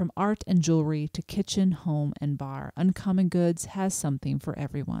 From art and jewelry to kitchen, home, and bar, Uncommon Goods has something for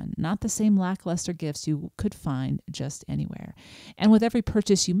everyone, not the same lackluster gifts you could find just anywhere. And with every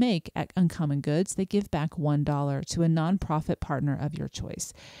purchase you make at Uncommon Goods, they give back $1 to a nonprofit partner of your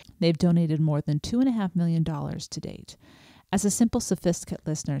choice. They've donated more than $2.5 million to date. As a Simple Sophisticate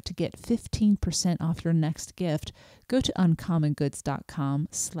listener, to get 15% off your next gift, go to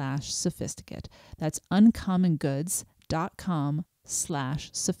uncommongoods.com/sophisticate. That's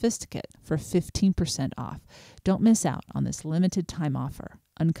uncommongoods.com/sophisticate for 15% off. Don't miss out on this limited time offer.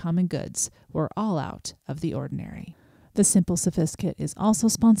 Uncommon Goods, we're all out of the ordinary. The Simple Sophisticate is also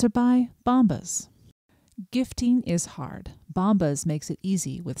sponsored by Bombas. Gifting is hard. Bombas makes it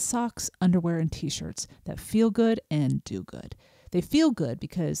easy with socks, underwear, and t-shirts that feel good and do good. They feel good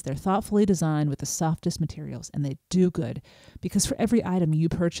because they're thoughtfully designed with the softest materials, and they do good because for every item you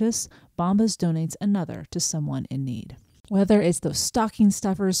purchase, Bombas donates another to someone in need. Whether it's those stocking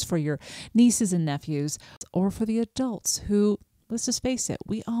stuffers for your nieces and nephews or for the adults who, let's just face it,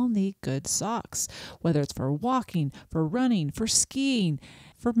 we all need good socks, whether it's for walking, for running, for skiing,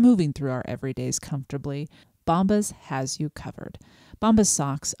 for moving through our everydays comfortably. Bombas has you covered. Bombas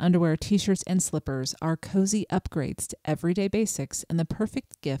socks, underwear, t-shirts, and slippers are cozy upgrades to everyday basics and the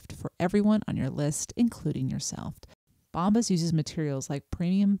perfect gift for everyone on your list, including yourself. Bombas uses materials like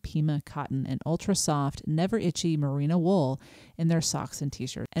premium Pima cotton and ultra-soft, never-itchy merino wool in their socks and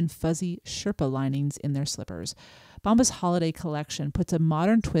t-shirts, and fuzzy Sherpa linings in their slippers. Bombas holiday collection puts a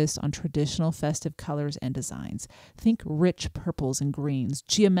modern twist on traditional festive colors and designs. Think rich purples and greens,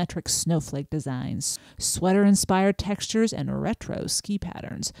 geometric snowflake designs, sweater-inspired textures, and retro ski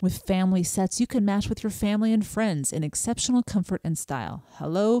patterns. With family sets you can match with your family and friends in exceptional comfort and style.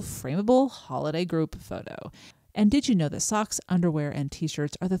 Hello, frameable holiday group photo. And did you know that socks, underwear, and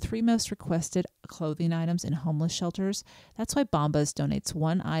t-shirts are the 3 most requested clothing items in homeless shelters? That's why Bombas donates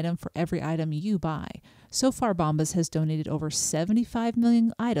 1 item for every item you buy. So far, Bombas has donated over 75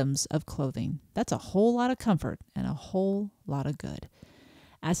 million items of clothing. That's a whole lot of comfort and a whole lot of good.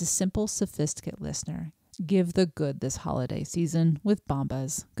 As a Simple Sophisticate listener, give the good this holiday season with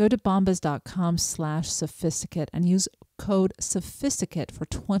Bombas. Go to bombas.com/sophisticate and use code sophisticate for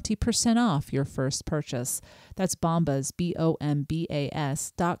 20% off your first purchase. That's Bombas,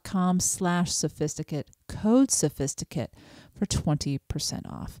 BOMBAS.com/sophisticate, code sophisticate for 20%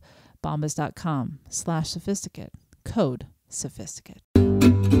 off. Bombas.com/sophisticate, code sophisticate.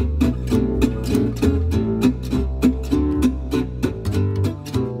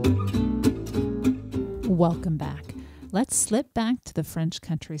 Welcome back. Let's slip back to the French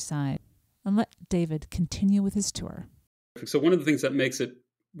countryside and let David continue with his tour. So one of the things that makes it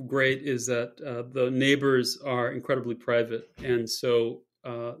great is that the neighbors are incredibly private. And so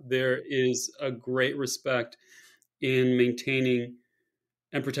there is a great respect in maintaining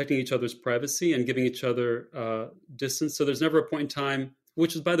and protecting each other's privacy and giving each other distance. So there's never a point in time,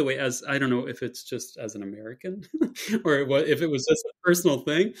 which is, by the way, as I don't know if it's just as an American or if it was just a personal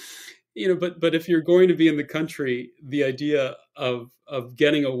thing, but if you're going to be in the country, the idea of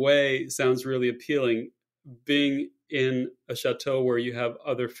getting away sounds really appealing. being in a chateau where you have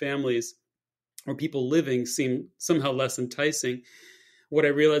other families or people living seem somehow less enticing. What I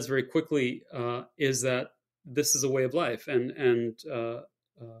realized very quickly is that this is a way of life, and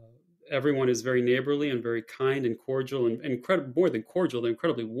everyone is very neighborly and very kind and cordial, and more than cordial, they're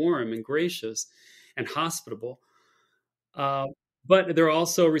incredibly warm and gracious and hospitable. Uh, but they're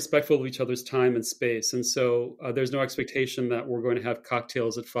also respectful of each other's time and space. And so there's no expectation that we're going to have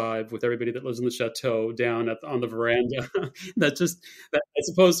cocktails at 5 with everybody that lives in the chateau down on the veranda. I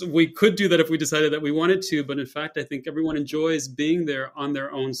suppose we could do that if we decided that we wanted to. But in fact, I think everyone enjoys being there on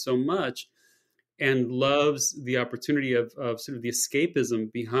their own so much and loves the opportunity of sort of the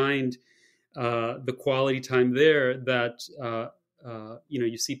escapism behind the quality time there that,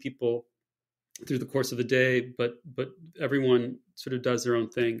 you see people through the course of the day, but everyone sort of does their own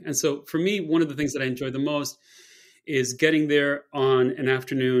thing. And so for me, one of the things that I enjoy the most is getting there on an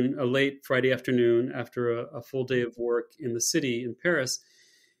afternoon, a late Friday afternoon after a full day of work in the city in Paris,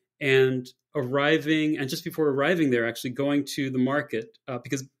 and arriving, and just before arriving there, actually going to the market,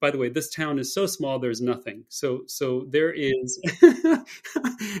 because by the way, this town is so small, there's nothing. So there is,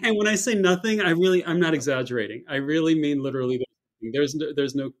 and when I say nothing, I'm not exaggerating. I really mean literally. There's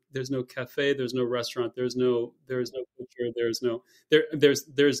no cafe, there's no restaurant, there's no butcher, there's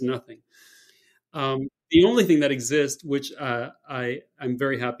nothing. The only thing that exists, which I'm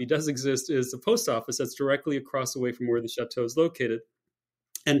very happy does exist, is the post office that's directly across the way from where the chateau is located.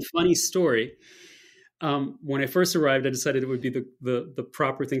 And funny story, when I first arrived, I decided it would be the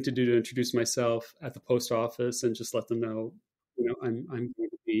proper thing to do to introduce myself at the post office and just let them know, I'm going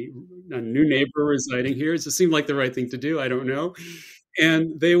to be a new neighbor residing here. It just seemed like the right thing to do. I don't know.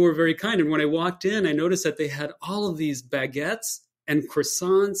 And they were very kind. And when I walked in, I noticed that they had all of these baguettes and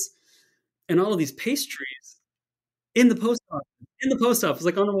croissants and all of these pastries in the post office. In the post office,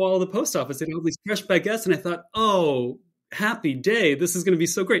 like on the wall of the post office, they had all these fresh baguettes. And I thought, oh, happy day. This is going to be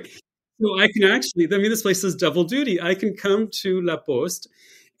so great. So I can actually, this place does double duty. I can come to La Poste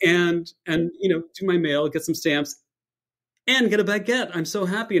and do my mail, get some stamps, and get a baguette. I'm so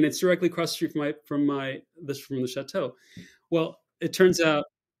happy, and it's directly across the street from the chateau. Well, it turns out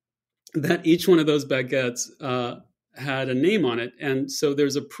that each one of those baguettes had a name on it, and so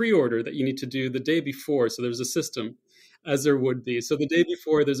there's a pre-order that you need to do the day before. So there's a system, as there would be. So the day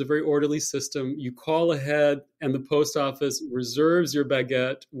before, there's a very orderly system. You call ahead, and the post office reserves your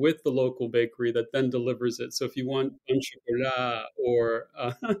baguette with the local bakery that then delivers it. So if you want un chocolat or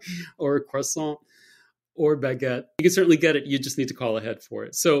a croissant or baguette, you can certainly get it. You just need to call ahead for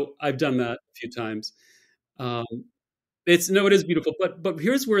it. So I've done that a few times. It is beautiful, but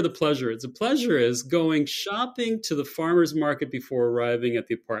here's where the pleasure is. The pleasure is going shopping to the farmer's market before arriving at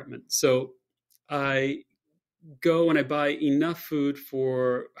the apartment. So I go and I buy enough food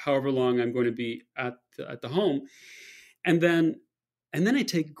for however long I'm going to be at the home, and then I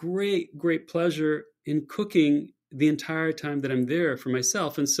take great pleasure in cooking the entire time that I'm there for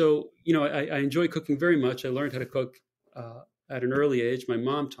myself. And so, I enjoy cooking very much. I learned how to cook at an early age. My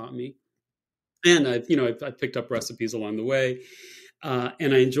mom taught me, and I picked up recipes along the way.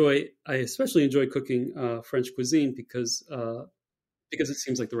 And I especially enjoy cooking French cuisine because it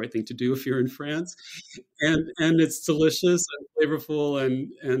seems like the right thing to do if you're in France, and it's delicious and flavorful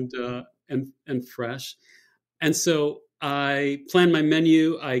and fresh. And so I plan my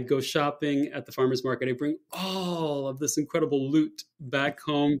menu. I go shopping at the farmer's market. I bring all of this incredible loot back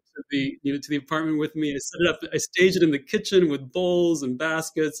home to the apartment with me. I set it up. I stage it in the kitchen with bowls and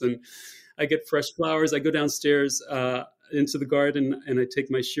baskets, and I get fresh flowers. I go downstairs into the garden, and I take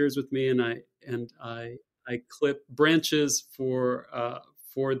my shears with me, and I clip branches for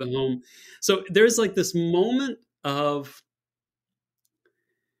the home. So there's like this moment of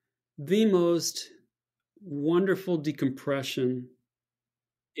the most wonderful decompression,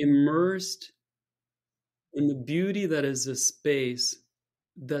 immersed in the beauty that is a space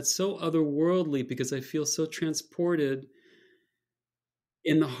that's so otherworldly, because I feel so transported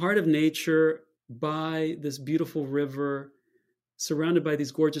in the heart of nature by this beautiful river, surrounded by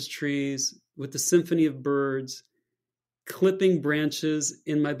these gorgeous trees, with the symphony of birds, clipping branches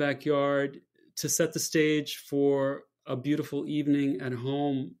in my backyard to set the stage for a beautiful evening at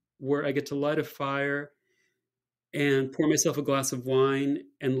home where I get to light a fire and pour myself a glass of wine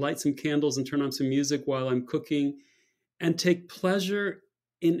and light some candles and turn on some music while I'm cooking, and take pleasure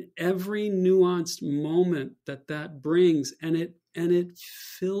in every nuanced moment that brings. And it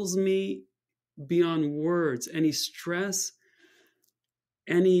fills me beyond words. Any stress,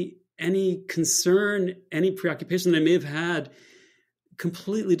 any concern, any preoccupation that I may have had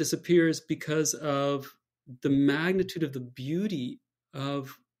completely disappears because of the magnitude of the beauty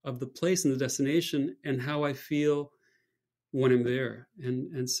of the place and the destination and how I feel when I'm there.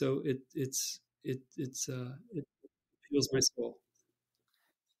 And so it fuels my soul.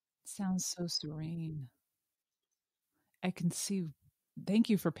 Sounds so serene. I can see. Thank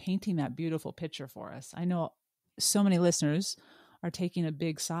you for painting that beautiful picture for us. I know so many listeners are taking a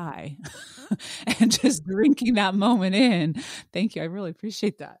big sigh and just drinking that moment in. Thank you. I really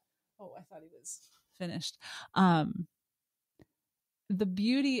appreciate that. Oh, I thought he was finished. The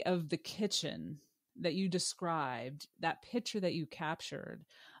beauty of the kitchen that you described, that picture that you captured,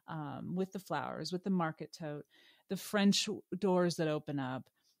 with the flowers, with the market tote, the French doors that open up,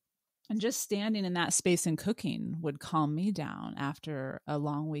 and just standing in that space and cooking would calm me down after a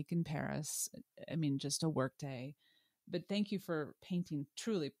long week in Paris. I mean, just a work day. But thank you for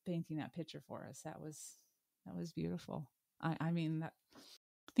truly painting that picture for us. That was beautiful. I mean, I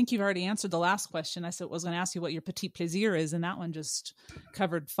think you've already answered the last question. I was going to ask you what your petit plaisir is, and that one just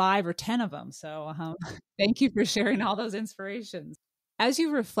covered 5 or 10 of them. So thank you for sharing all those inspirations. As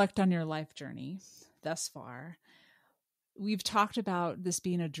you reflect on your life journey thus far, we've talked about this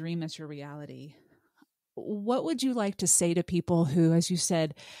being a dream that's your reality. What would you like to say to people who, as you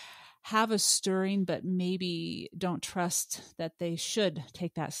said, have a stirring, but maybe don't trust that they should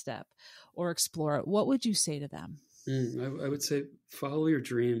take that step or explore it? What would you say to them? I would say, follow your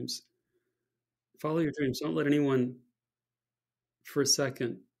dreams. Follow your dreams. Don't let anyone for a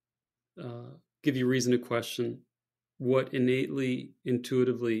second give you reason to question what innately,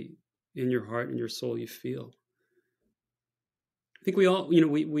 intuitively in your heart and your soul you feel. I think we all,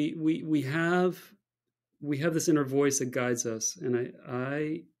 we have this inner voice that guides us, and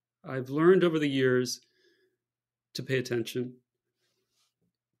I've learned over the years to pay attention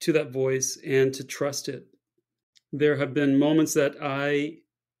to that voice and to trust it. There have been moments that I've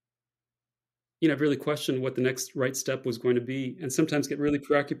really questioned what the next right step was going to be, and sometimes get really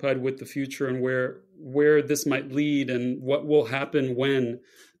preoccupied with the future and where this might lead and what will happen when.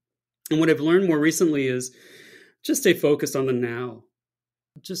 And what I've learned more recently is just stay focused on the now.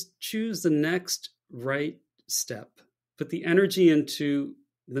 Just choose the next right step. Put the energy into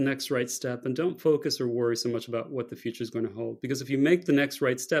the next right step, and don't focus or worry so much about what the future is going to hold. Because if you make the next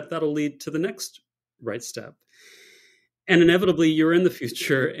right step, that'll lead to the next right step. And inevitably, you're in the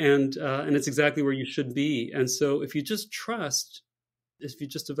future, and it's exactly where you should be. And so, if you just trust, if you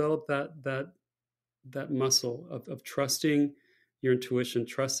just develop that muscle of trusting your intuition,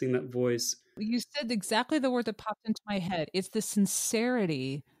 trusting that voice. You said exactly the word that popped into my head. It's the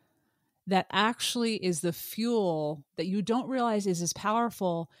sincerity that actually is the fuel that you don't realize is as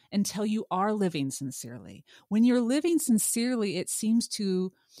powerful until you are living sincerely. When you're living sincerely, it seems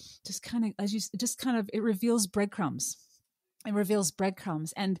to just kind of, it reveals breadcrumbs. It reveals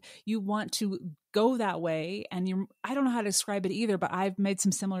breadcrumbs, and you want to go that way. And I don't know how to describe it either, but I've made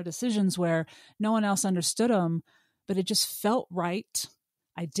some similar decisions where no one else understood them, but it just felt right.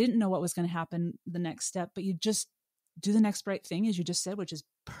 I didn't know what was going to happen the next step, but you just do the next right thing, as you just said, which is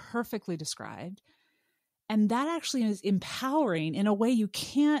perfectly described. And that actually is empowering in a way you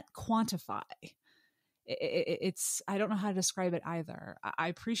can't quantify. I don't know how to describe it either. I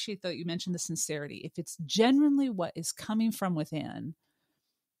appreciate that you mentioned the sincerity. If it's genuinely what is coming from within,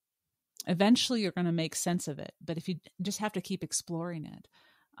 eventually you're going to make sense of it. But if you just have to keep exploring it.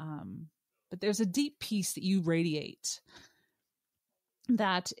 But there's a deep peace that you radiate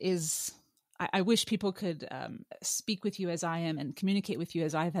that is, I wish people could speak with you as I am and communicate with you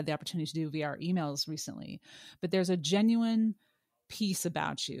as I've had the opportunity to do via our emails recently. But there's a genuine peace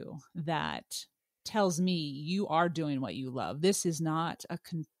about you that tells me you are doing what you love. This is not a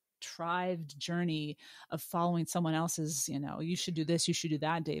contrived journey of following someone else's, you should do this, you should do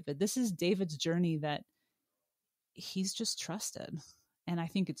that, David. This is David's journey that he's just trusted. And I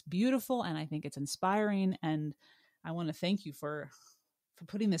think it's beautiful, and I think it's inspiring. And I want to thank you for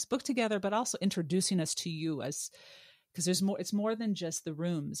putting this book together, but also introducing us to you because there's more. It's more than just the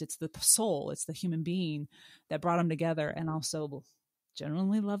rooms. It's the soul. It's the human being that brought them together, and also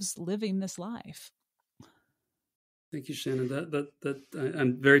genuinely loves living this life. Thank you, Shannon. That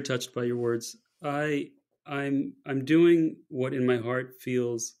I'm very touched by your words. I'm doing what in my heart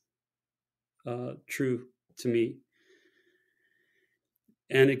feels true to me,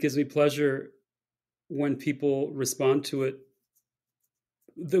 and it gives me pleasure when people respond to it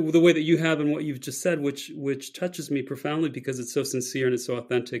the way that you have and what you've just said, which touches me profoundly because it's so sincere and it's so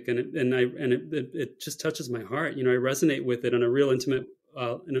authentic, and it just touches my heart. I resonate with it in a real intimate,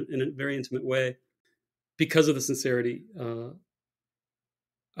 in a very intimate way because of the sincerity.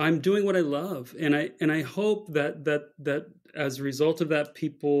 I'm doing what I love, and I hope that as a result of that,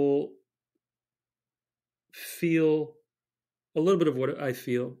 people feel a little bit of what I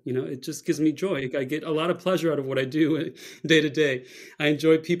feel. It just gives me joy. I get a lot of pleasure out of what I do day to day. I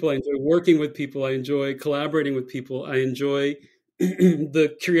enjoy people. I enjoy working with people. I enjoy collaborating with people. I enjoy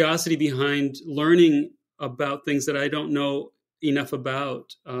the curiosity behind learning about things that I don't know enough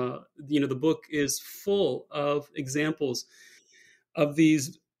about. The book is full of examples of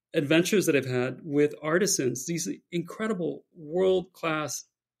these adventures that I've had with artisans, these incredible world-class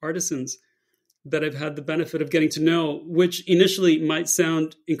artisans that I've had the benefit of getting to know, which initially might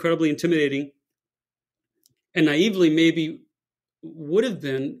sound incredibly intimidating and naively maybe would have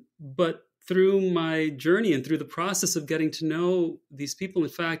been, but through my journey and through the process of getting to know these people, in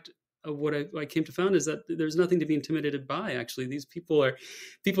fact, what I came to find is that there's nothing to be intimidated by. Actually, these people are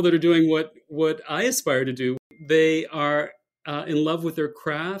people that are doing what I aspire to do. They are in love with their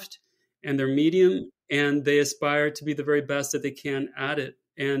craft and their medium, and they aspire to be the very best that they can at it.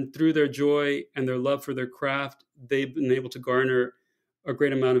 And through their joy and their love for their craft, they've been able to garner a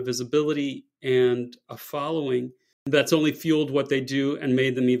great amount of visibility and a following that's only fueled what they do and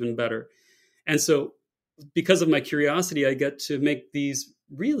made them even better. And so because of my curiosity, I get to make these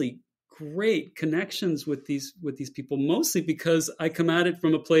really great connections with these people, mostly because I come at it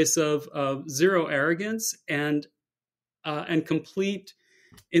from a place of zero arrogance and complete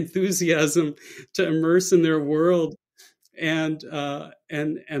enthusiasm to immerse in their world and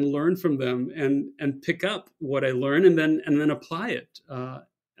learn from them and pick up what I learn and then apply it.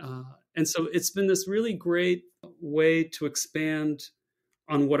 And so it's been this really great way to expand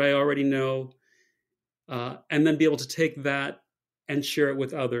on what I already know, and then be able to take that and share it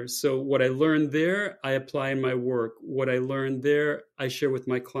with others. So what I learned there, I apply in my work. What I learned there, I share with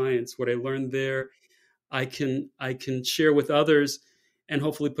my clients. What I learned there, I can share with others and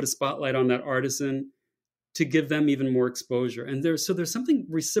hopefully put a spotlight on that artisan to give them even more exposure. And there's something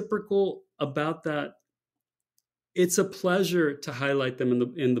reciprocal about that. It's a pleasure to highlight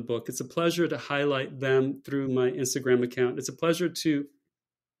them in the book. It's a pleasure to highlight them through my Instagram account. It's a pleasure to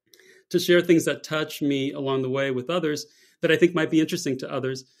share things that touch me along the way with others that I think might be interesting to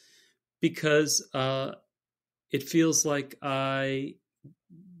others, because it feels like I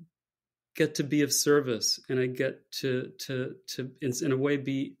get to be of service and I get to in a way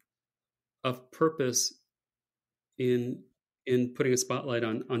be of purpose in putting a spotlight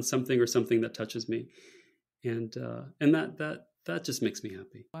on something or something that touches me, and that just makes me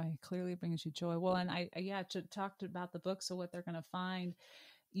happy. It clearly brings you joy. Well, and I talked about the book, so what they're going to find.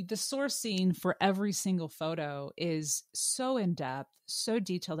 The sourcing for every single photo is so in-depth, so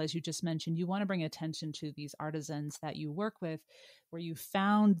detailed, as you just mentioned. You want to bring attention to these artisans that you work with, where you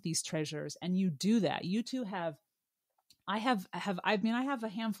found these treasures, and you do that. You two have, I have a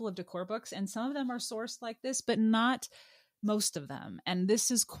handful of decor books, and some of them are sourced like this, but not most of them. And this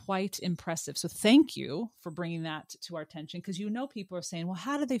is quite impressive. So thank you for bringing that to our attention, because people are saying, well,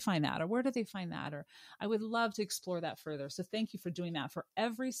 how did they find that? Or where did they find that? Or I would love to explore that further. So thank you for doing that for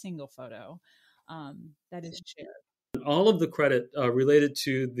every single photo that is shared. All of the credit related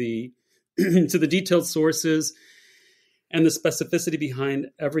to the to the detailed sources and the specificity behind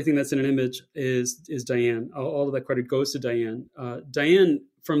everything that's in an image is Diane. All of that credit goes to Diane. Diane,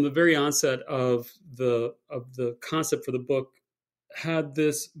 from the very onset of the concept for the book, had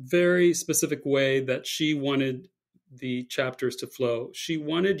this very specific way that she wanted the chapters to flow. She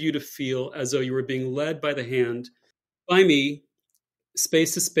wanted you to feel as though you were being led by the hand by me,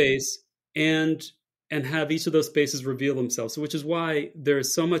 space to space, and have each of those spaces reveal themselves. So, which is why there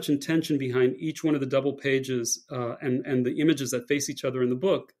is so much intention behind each one of the double pages and the images that face each other in the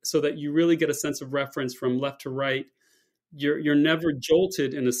book, so that you really get a sense of reference from left to right. You're never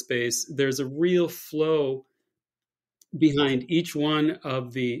jolted in a space. There's a real flow behind each one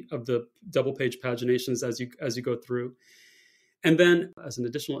of the double page paginations as you go through. And then, as an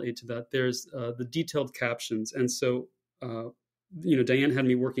additional aid to that, there's the detailed captions. And so, Diane had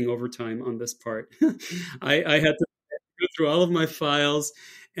me working overtime on this part. I had to go through all of my files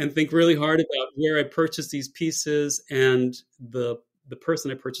and think really hard about where I purchased these pieces and the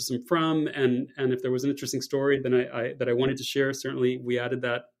person I purchased them from, and if there was an interesting story that I wanted to share, certainly we added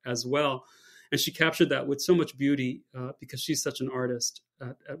that as well. And she captured that with so much beauty because she's such an artist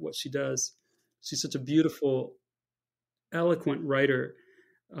at what she does. She's such a beautiful, eloquent writer,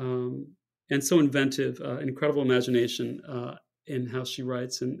 and so inventive, an incredible imagination in how she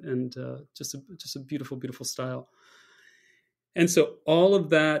writes, and just a beautiful, beautiful style. And so all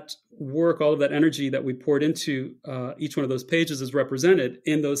of that work, all of that energy that we poured into each one of those pages is represented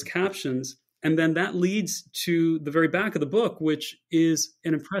in those captions. And then that leads to the very back of the book, which is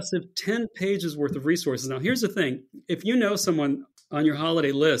an impressive 10 pages worth of resources. Now, here's the thing. If you know someone on your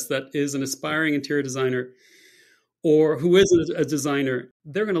holiday list that is an aspiring interior designer, or who is a designer,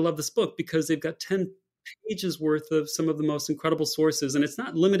 they're going to love this book because they've got 10 pages worth of some of the most incredible sources. And it's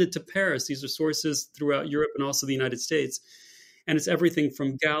not limited to Paris. These are sources throughout Europe and also the United States. And it's everything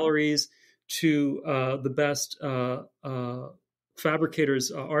from galleries to the best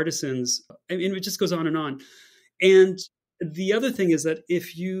fabricators, artisans. I mean, it just goes on and on. And the other thing is that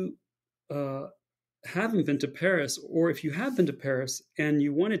if you haven't been to Paris, or if you have been to Paris and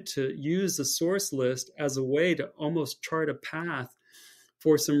you wanted to use the source list as a way to almost chart a path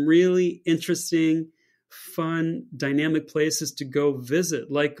for some really interesting, fun, dynamic places to go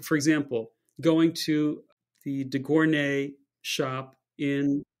visit, like, for example, going to the de Gournay shop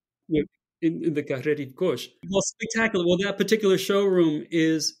in the Carré Rive Gauche. Well, spectacular. Well, that particular showroom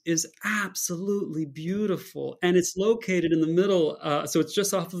is absolutely beautiful, and it's located in the middle. So it's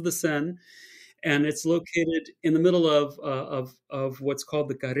just off of the Seine, and it's located in the middle of what's called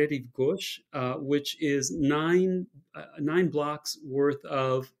the Carré Rive Gauche, which is nine blocks worth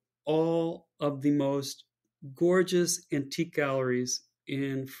of all of the most gorgeous antique galleries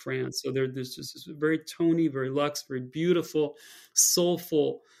in France. So there's just this very Tony, very luxe, very beautiful,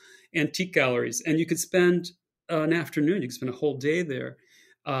 soulful antique galleries, and you could spend an afternoon, you could spend a whole day there,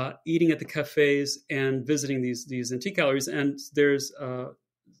 eating at the cafes and visiting these antique galleries. And there's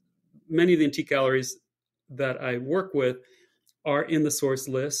many of the antique galleries that I work with are in the source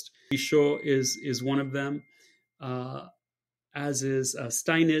list. Michaud is one of them, as is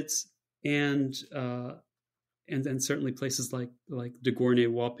Steinitz, and certainly places like de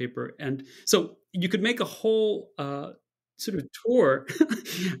Gournay wallpaper. And so you could make a whole sort of tour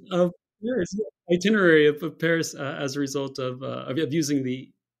of Paris, itinerary of Paris, as a result of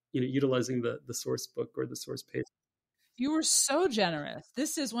using utilizing the source book or the source page. You were so generous.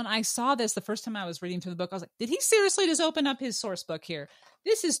 This is when I saw this the first time I was reading through the book. I was like, did he seriously just open up his source book here?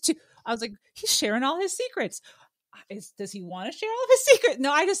 This is too. I was like, he's sharing all his secrets. Does he want to share all of his secrets?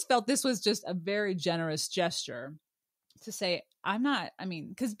 No, I just felt this was just a very generous gesture to say, I'm not, I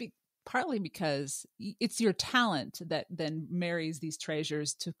mean, partly because it's your talent that then marries these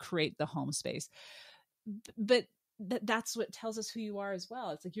treasures to create the home space. But that's what tells us who you are as well.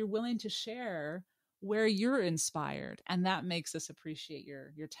 It's like you're willing to share where you're inspired, and that makes us appreciate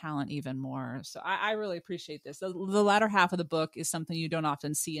your talent even more. So I really appreciate this. The latter half of the book is something you don't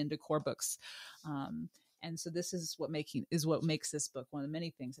often see in decor books. And so this is what makes this book one of the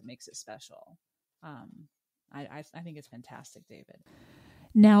many things that makes it special. I think it's fantastic, David.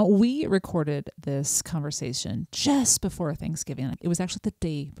 Now, we recorded this conversation just before Thanksgiving. It was actually the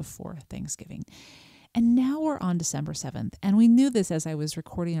day before Thanksgiving. And now we're on December 7th, and we knew this as I was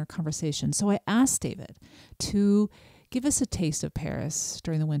recording our conversation. So I asked David to give us a taste of Paris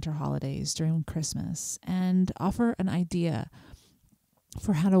during the winter holidays, during Christmas, and offer an idea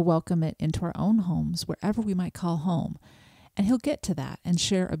for how to welcome it into our own homes, wherever we might call home. And he'll get to that and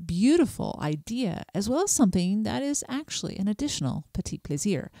share a beautiful idea, as well as something that is actually an additional petit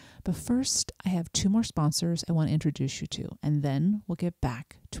plaisir. But first, I have two more sponsors I want to introduce you to, and then we'll get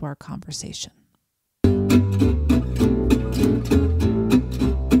back to our conversation.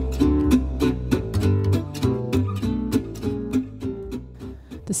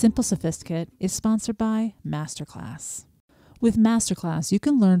 The Simple Sophisticate is sponsored by Masterclass. With Masterclass, you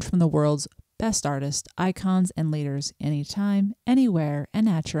can learn from the world's best artists, icons, and leaders anytime, anywhere, and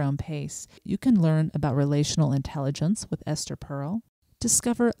at your own pace. You can learn about relational intelligence with Esther Perel,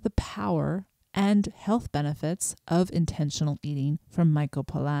 discover the power and health benefits of intentional eating from Michael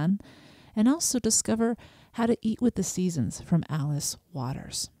Pollan, and also discover how to eat with the seasons from Alice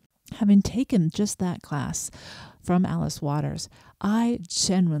Waters. Having taken just that class from Alice Waters, I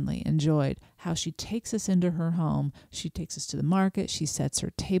genuinely enjoyed how she takes us into her home. She takes us to the market. She sets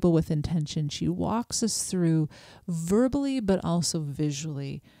her table with intention. She walks us through verbally, but also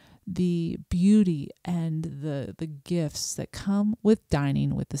visually, the beauty and the gifts that come with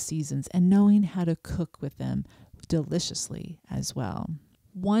dining with the seasons and knowing how to cook with them deliciously as well.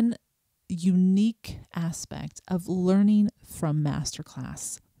 One unique aspect of learning from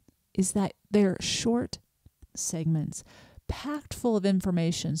Masterclass is that they're short segments packed full of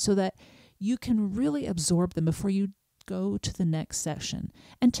information so that you can really absorb them before you go to the next session,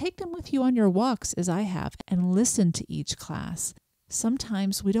 and take them with you on your walks, as I have, and listen to each class.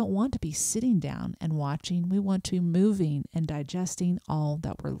 Sometimes we don't want to be sitting down and watching. We want to be moving and digesting all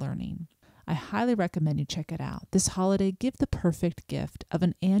that we're learning. I highly recommend you check it out. This holiday, give the perfect gift of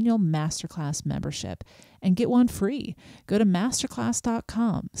an annual Masterclass membership and get one free. Go to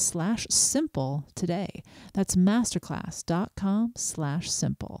masterclass.com/simple today. That's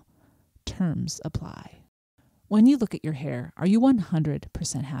masterclass.com/simple. Terms apply. When you look at your hair, are you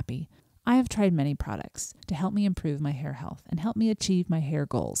 100% happy? I have tried many products to help me improve my hair health and help me achieve my hair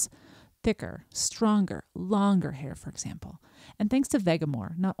goals. Thicker, stronger, longer hair, for example. And thanks to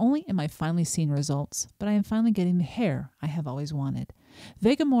Vegamour, not only am I finally seeing results, but I am finally getting the hair I have always wanted.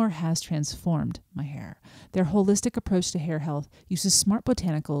 Vegamour has transformed my hair. Their holistic approach to hair health uses smart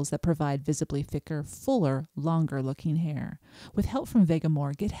botanicals that provide visibly thicker, fuller, longer-looking hair. With help from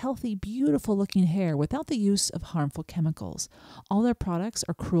Vegamour, get healthy, beautiful-looking hair without the use of harmful chemicals. All their products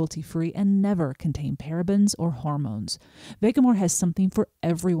are cruelty-free and never contain parabens or hormones. Vegamour has something for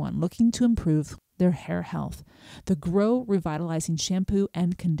everyone looking to improve their hair health. The Grow Revitalizing Shampoo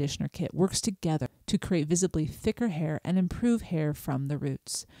and Conditioner Kit works together to create visibly thicker hair and improve hair from the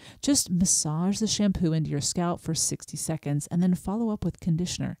roots. Just massage the shampoo into your scalp for 60 seconds and then follow up with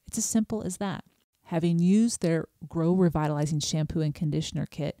conditioner. It's as simple as that. Having used their Grow Revitalizing Shampoo and Conditioner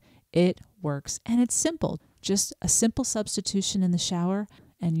Kit, it works and it's simple. Just a simple substitution in the shower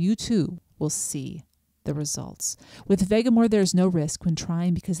and you too will see the results. With Vegamour, there's no risk when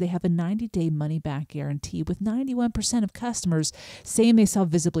trying because they have a 90-day money-back guarantee with 91% of customers saying they saw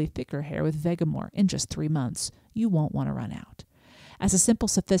visibly thicker hair with Vegamour in just 3 months. You won't want to run out. As a Simple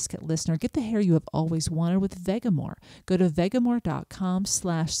Sophisticate listener, get the hair you have always wanted with Vegamour. Go to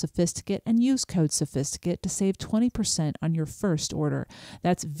vegamour.com/sophisticate and use code sophisticate to save 20% on your first order.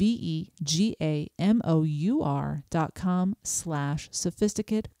 That's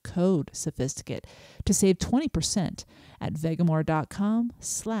vegamour.com/sophisticate, code sophisticate to save 20% at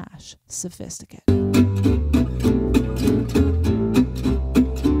vegamour.com/sophisticate.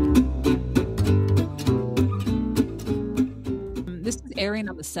 This is airing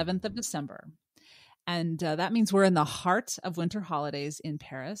on the 7th of December, and that means we're in the heart of winter holidays in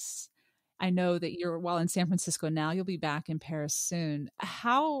Paris. I know that you're, while in San Francisco now, you'll be back in Paris soon.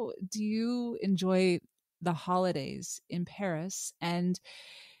 How do you enjoy the holidays in Paris? And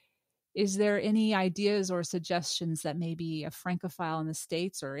is there any ideas or suggestions that maybe a Francophile in the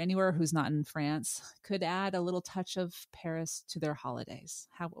States or anywhere who's not in France could add a little touch of Paris to their holidays?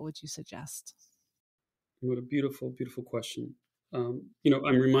 What would you suggest? What a beautiful, beautiful question. I'm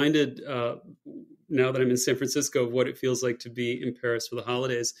reminded now that I'm in San Francisco of what it feels like to be in Paris for the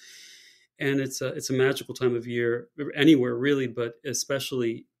holidays. And it's a magical time of year anywhere really, but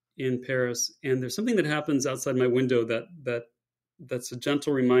especially in Paris. And there's something that happens outside my window that's a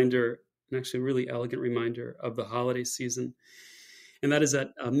gentle reminder, and actually a really elegant reminder of the holiday season. And that is at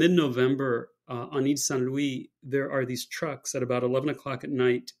mid-November on Île Saint-Louis, there are these trucks at about 11 o'clock at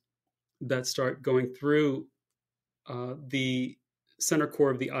night that start going through the center core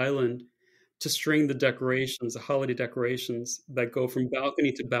of the island to string the decorations, the holiday decorations that go from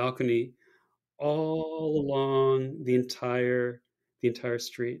balcony to balcony all along the entire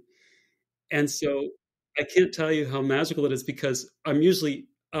street. And so I can't tell you how magical it is because I'm usually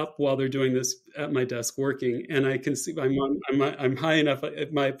up while they're doing this at my desk working, and I can see I'm high enough.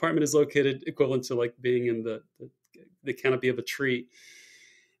 My apartment is located equivalent to like being in the canopy of a tree.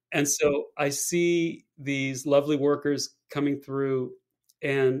 And so I see these lovely workers coming through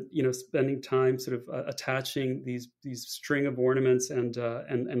and, spending time sort of attaching these string of ornaments and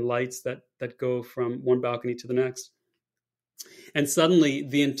lights that go from one balcony to the next. And suddenly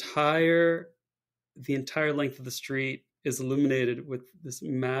the entire length of the street is illuminated with this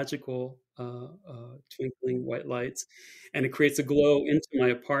magical twinkling white lights, and it creates a glow into my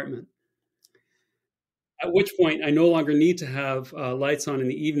apartment. At which point I no longer need to have lights on in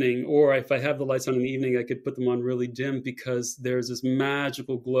the evening, or if I have the lights on in the evening, I could put them on really dim because there's this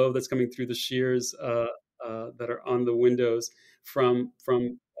magical glow that's coming through the shears that are on the windows from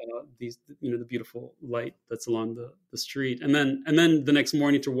these, the beautiful light that's along the street. And then the next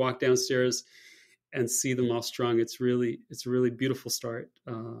morning to walk downstairs and see them all strung, it's a really beautiful start,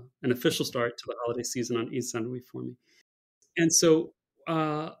 an official start to the holiday season on Île Saint-Louis for me. And so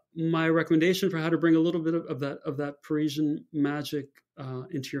my recommendation for how to bring a little bit of that Parisian magic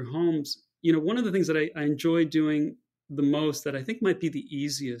into your homes, one of the things that I enjoy doing the most, that I think might be the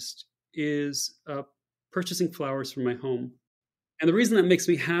easiest, is purchasing flowers for my home. And the reason that makes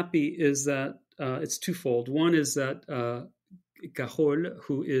me happy is that it's twofold. One is that Carole,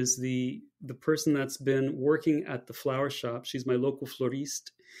 who is the person that's been working at the flower shop, she's my local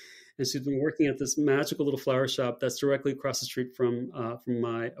floriste, and she's been working at this magical little flower shop that's directly across the street from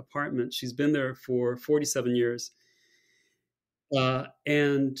my apartment. She's been there for 47 years.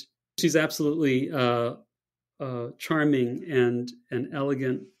 And she's absolutely charming and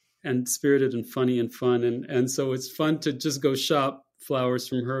elegant and spirited and funny and fun. And so it's fun to just go shop flowers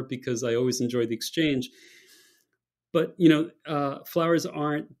from her because I always enjoy the exchange. But, flowers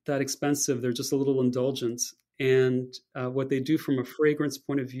aren't that expensive. They're just a little indulgence. and what they do from a fragrance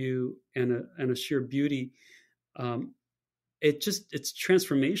point of view and a sheer beauty, it's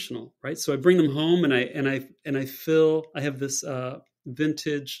transformational, right? So I bring them home, and I have this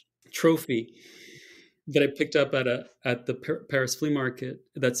vintage trophy that I picked up at the Paris flea market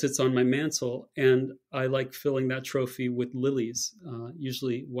that sits on my mantle, and I like filling that trophy with lilies,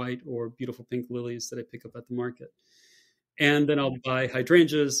 usually white or beautiful pink lilies that I pick up at the market. And then I'll buy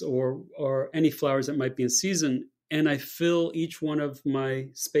hydrangeas or any flowers that might be in season, and I fill each one of my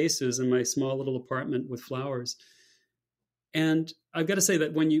spaces in my small little apartment with flowers. And I've got to say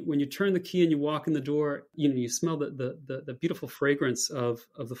that when you turn the key and you walk in the door, you smell the beautiful fragrance of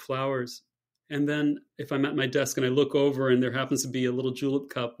the flowers. And then if I'm at my desk and I look over and there happens to be a little julep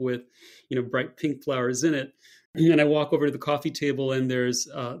cup with, bright pink flowers in it, and I walk over to the coffee table and there's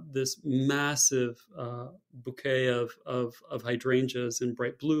this massive bouquet of hydrangeas in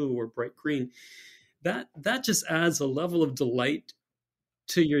bright blue or bright green, that just adds a level of delight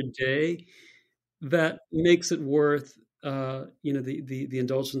to your day that makes it worth the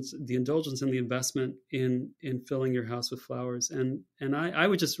indulgence and the investment in filling your house with flowers. And I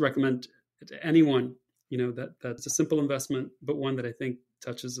would just recommend to anyone, that's a simple investment, but one that I think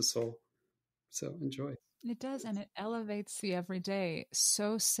touches the soul. So enjoy. It does, and it elevates the everyday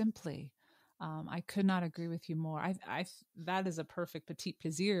so simply. I could not agree with you more. That is a perfect petit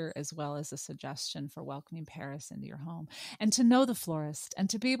plaisir, as well as a suggestion for welcoming Paris into your home, and to know the florist, and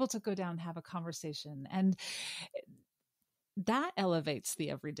to be able to go down and have a conversation, and that elevates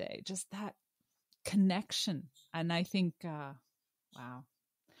the everyday. Just that connection, and I think, wow,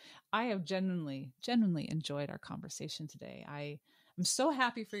 I have genuinely enjoyed our conversation today. I'm so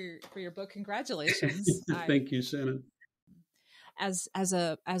happy for your book. Congratulations. Thank you, Shannon. As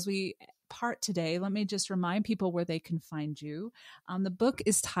we part today, let me just remind people where they can find you. The book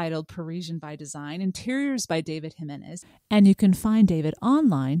is titled Parisian by Design, Interiors by David Jimenez. And you can find David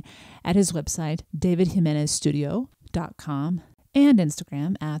online at his website, davidjimenezstudio.com, and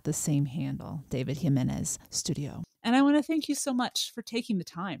Instagram at the same handle, David Jimenez Studio. And I want to thank you so much for taking the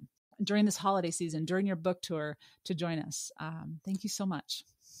time during this holiday season, during your book tour, to join us. Thank you so much.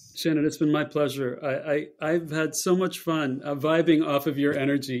 Shannon, it's been my pleasure. I've had so much fun vibing off of your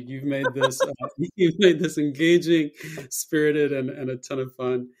energy. You've made this engaging, spirited, and a ton of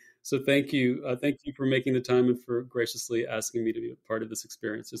fun. So thank you. Thank you for making the time and for graciously asking me to be a part of this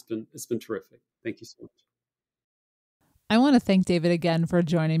experience. It's been terrific. Thank you so much. I want to thank David again for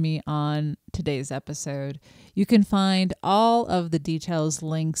joining me on today's episode. You can find all of the details,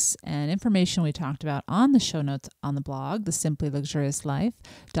 links, and information we talked about on the show notes on the blog,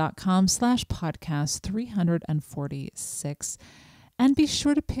 thesimplyluxuriouslife.com/podcast 346. And be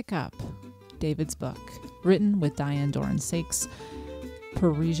sure to pick up David's book, written with Diane Dorrans Saeks,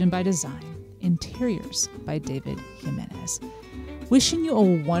 Parisian by Design, Interiors by David Jimenez. Wishing you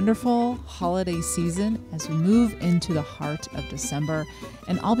a wonderful holiday season as we move into the heart of December.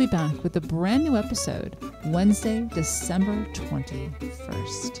 And I'll be back with a brand new episode Wednesday, December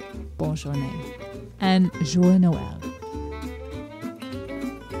 21st. Bonne journée and Joyeux Noël.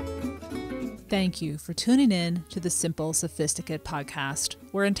 Thank you for tuning in to the Simple Sophisticate podcast,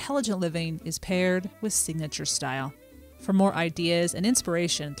 where intelligent living is paired with signature style. For more ideas and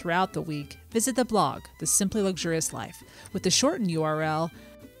inspiration throughout the week, visit the blog, The Simply Luxurious Life, with the shortened URL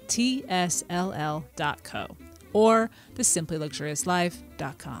tsll.co or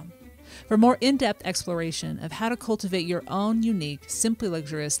thesimplyluxuriouslife.com. For more in-depth exploration of how to cultivate your own unique, simply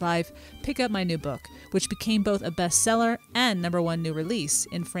luxurious life, pick up my new book, which became both a bestseller and #1 new release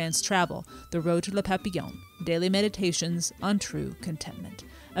in France Travel, The Road to Le Papillon, Daily Meditations on True Contentment.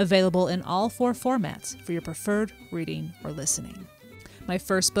 Available in all 4 formats for your preferred reading or listening. My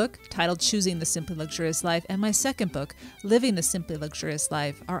first book, titled Choosing the Simply Luxurious Life, and my second book, Living the Simply Luxurious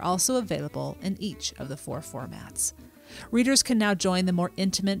Life, are also available in each of the 4 formats. Readers can now join the more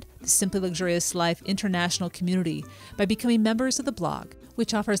intimate The Simply Luxurious Life international community by becoming members of the blog,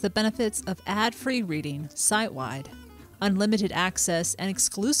 which offers the benefits of ad-free reading site-wide, unlimited access and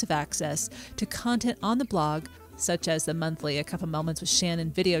exclusive access to content on the blog, such as the monthly A Couple Moments with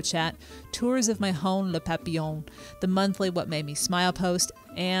Shannon video chat, tours of my home Le Papillon, the monthly What Made Me Smile post,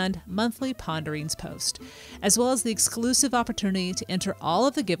 and monthly Ponderings post, as well as the exclusive opportunity to enter all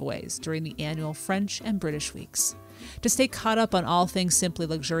of the giveaways during the annual French and British weeks. To stay caught up on all things Simply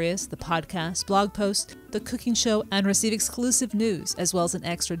Luxurious, the podcast, blog post, the cooking show, and receive exclusive news, as well as an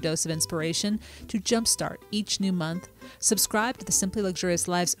extra dose of inspiration to jumpstart each new month, subscribe to the Simply Luxurious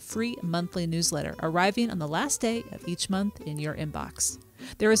Life's free monthly newsletter, arriving on the last day of each month in your inbox.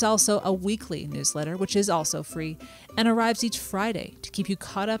 There is also a weekly newsletter, which is also free, and arrives each Friday to keep you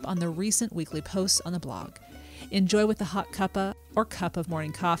caught up on the recent weekly posts on the blog. Enjoy with a hot cuppa or cup of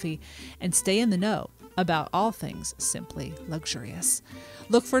morning coffee, and stay in the know about all things simply luxurious.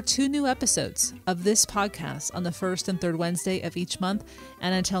 Look for 2 new episodes of this podcast on the first and third Wednesday of each month.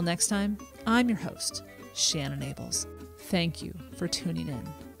 And until next time, I'm your host, Shannon Ables. Thank you for tuning in.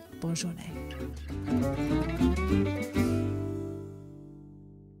 Bonne journée.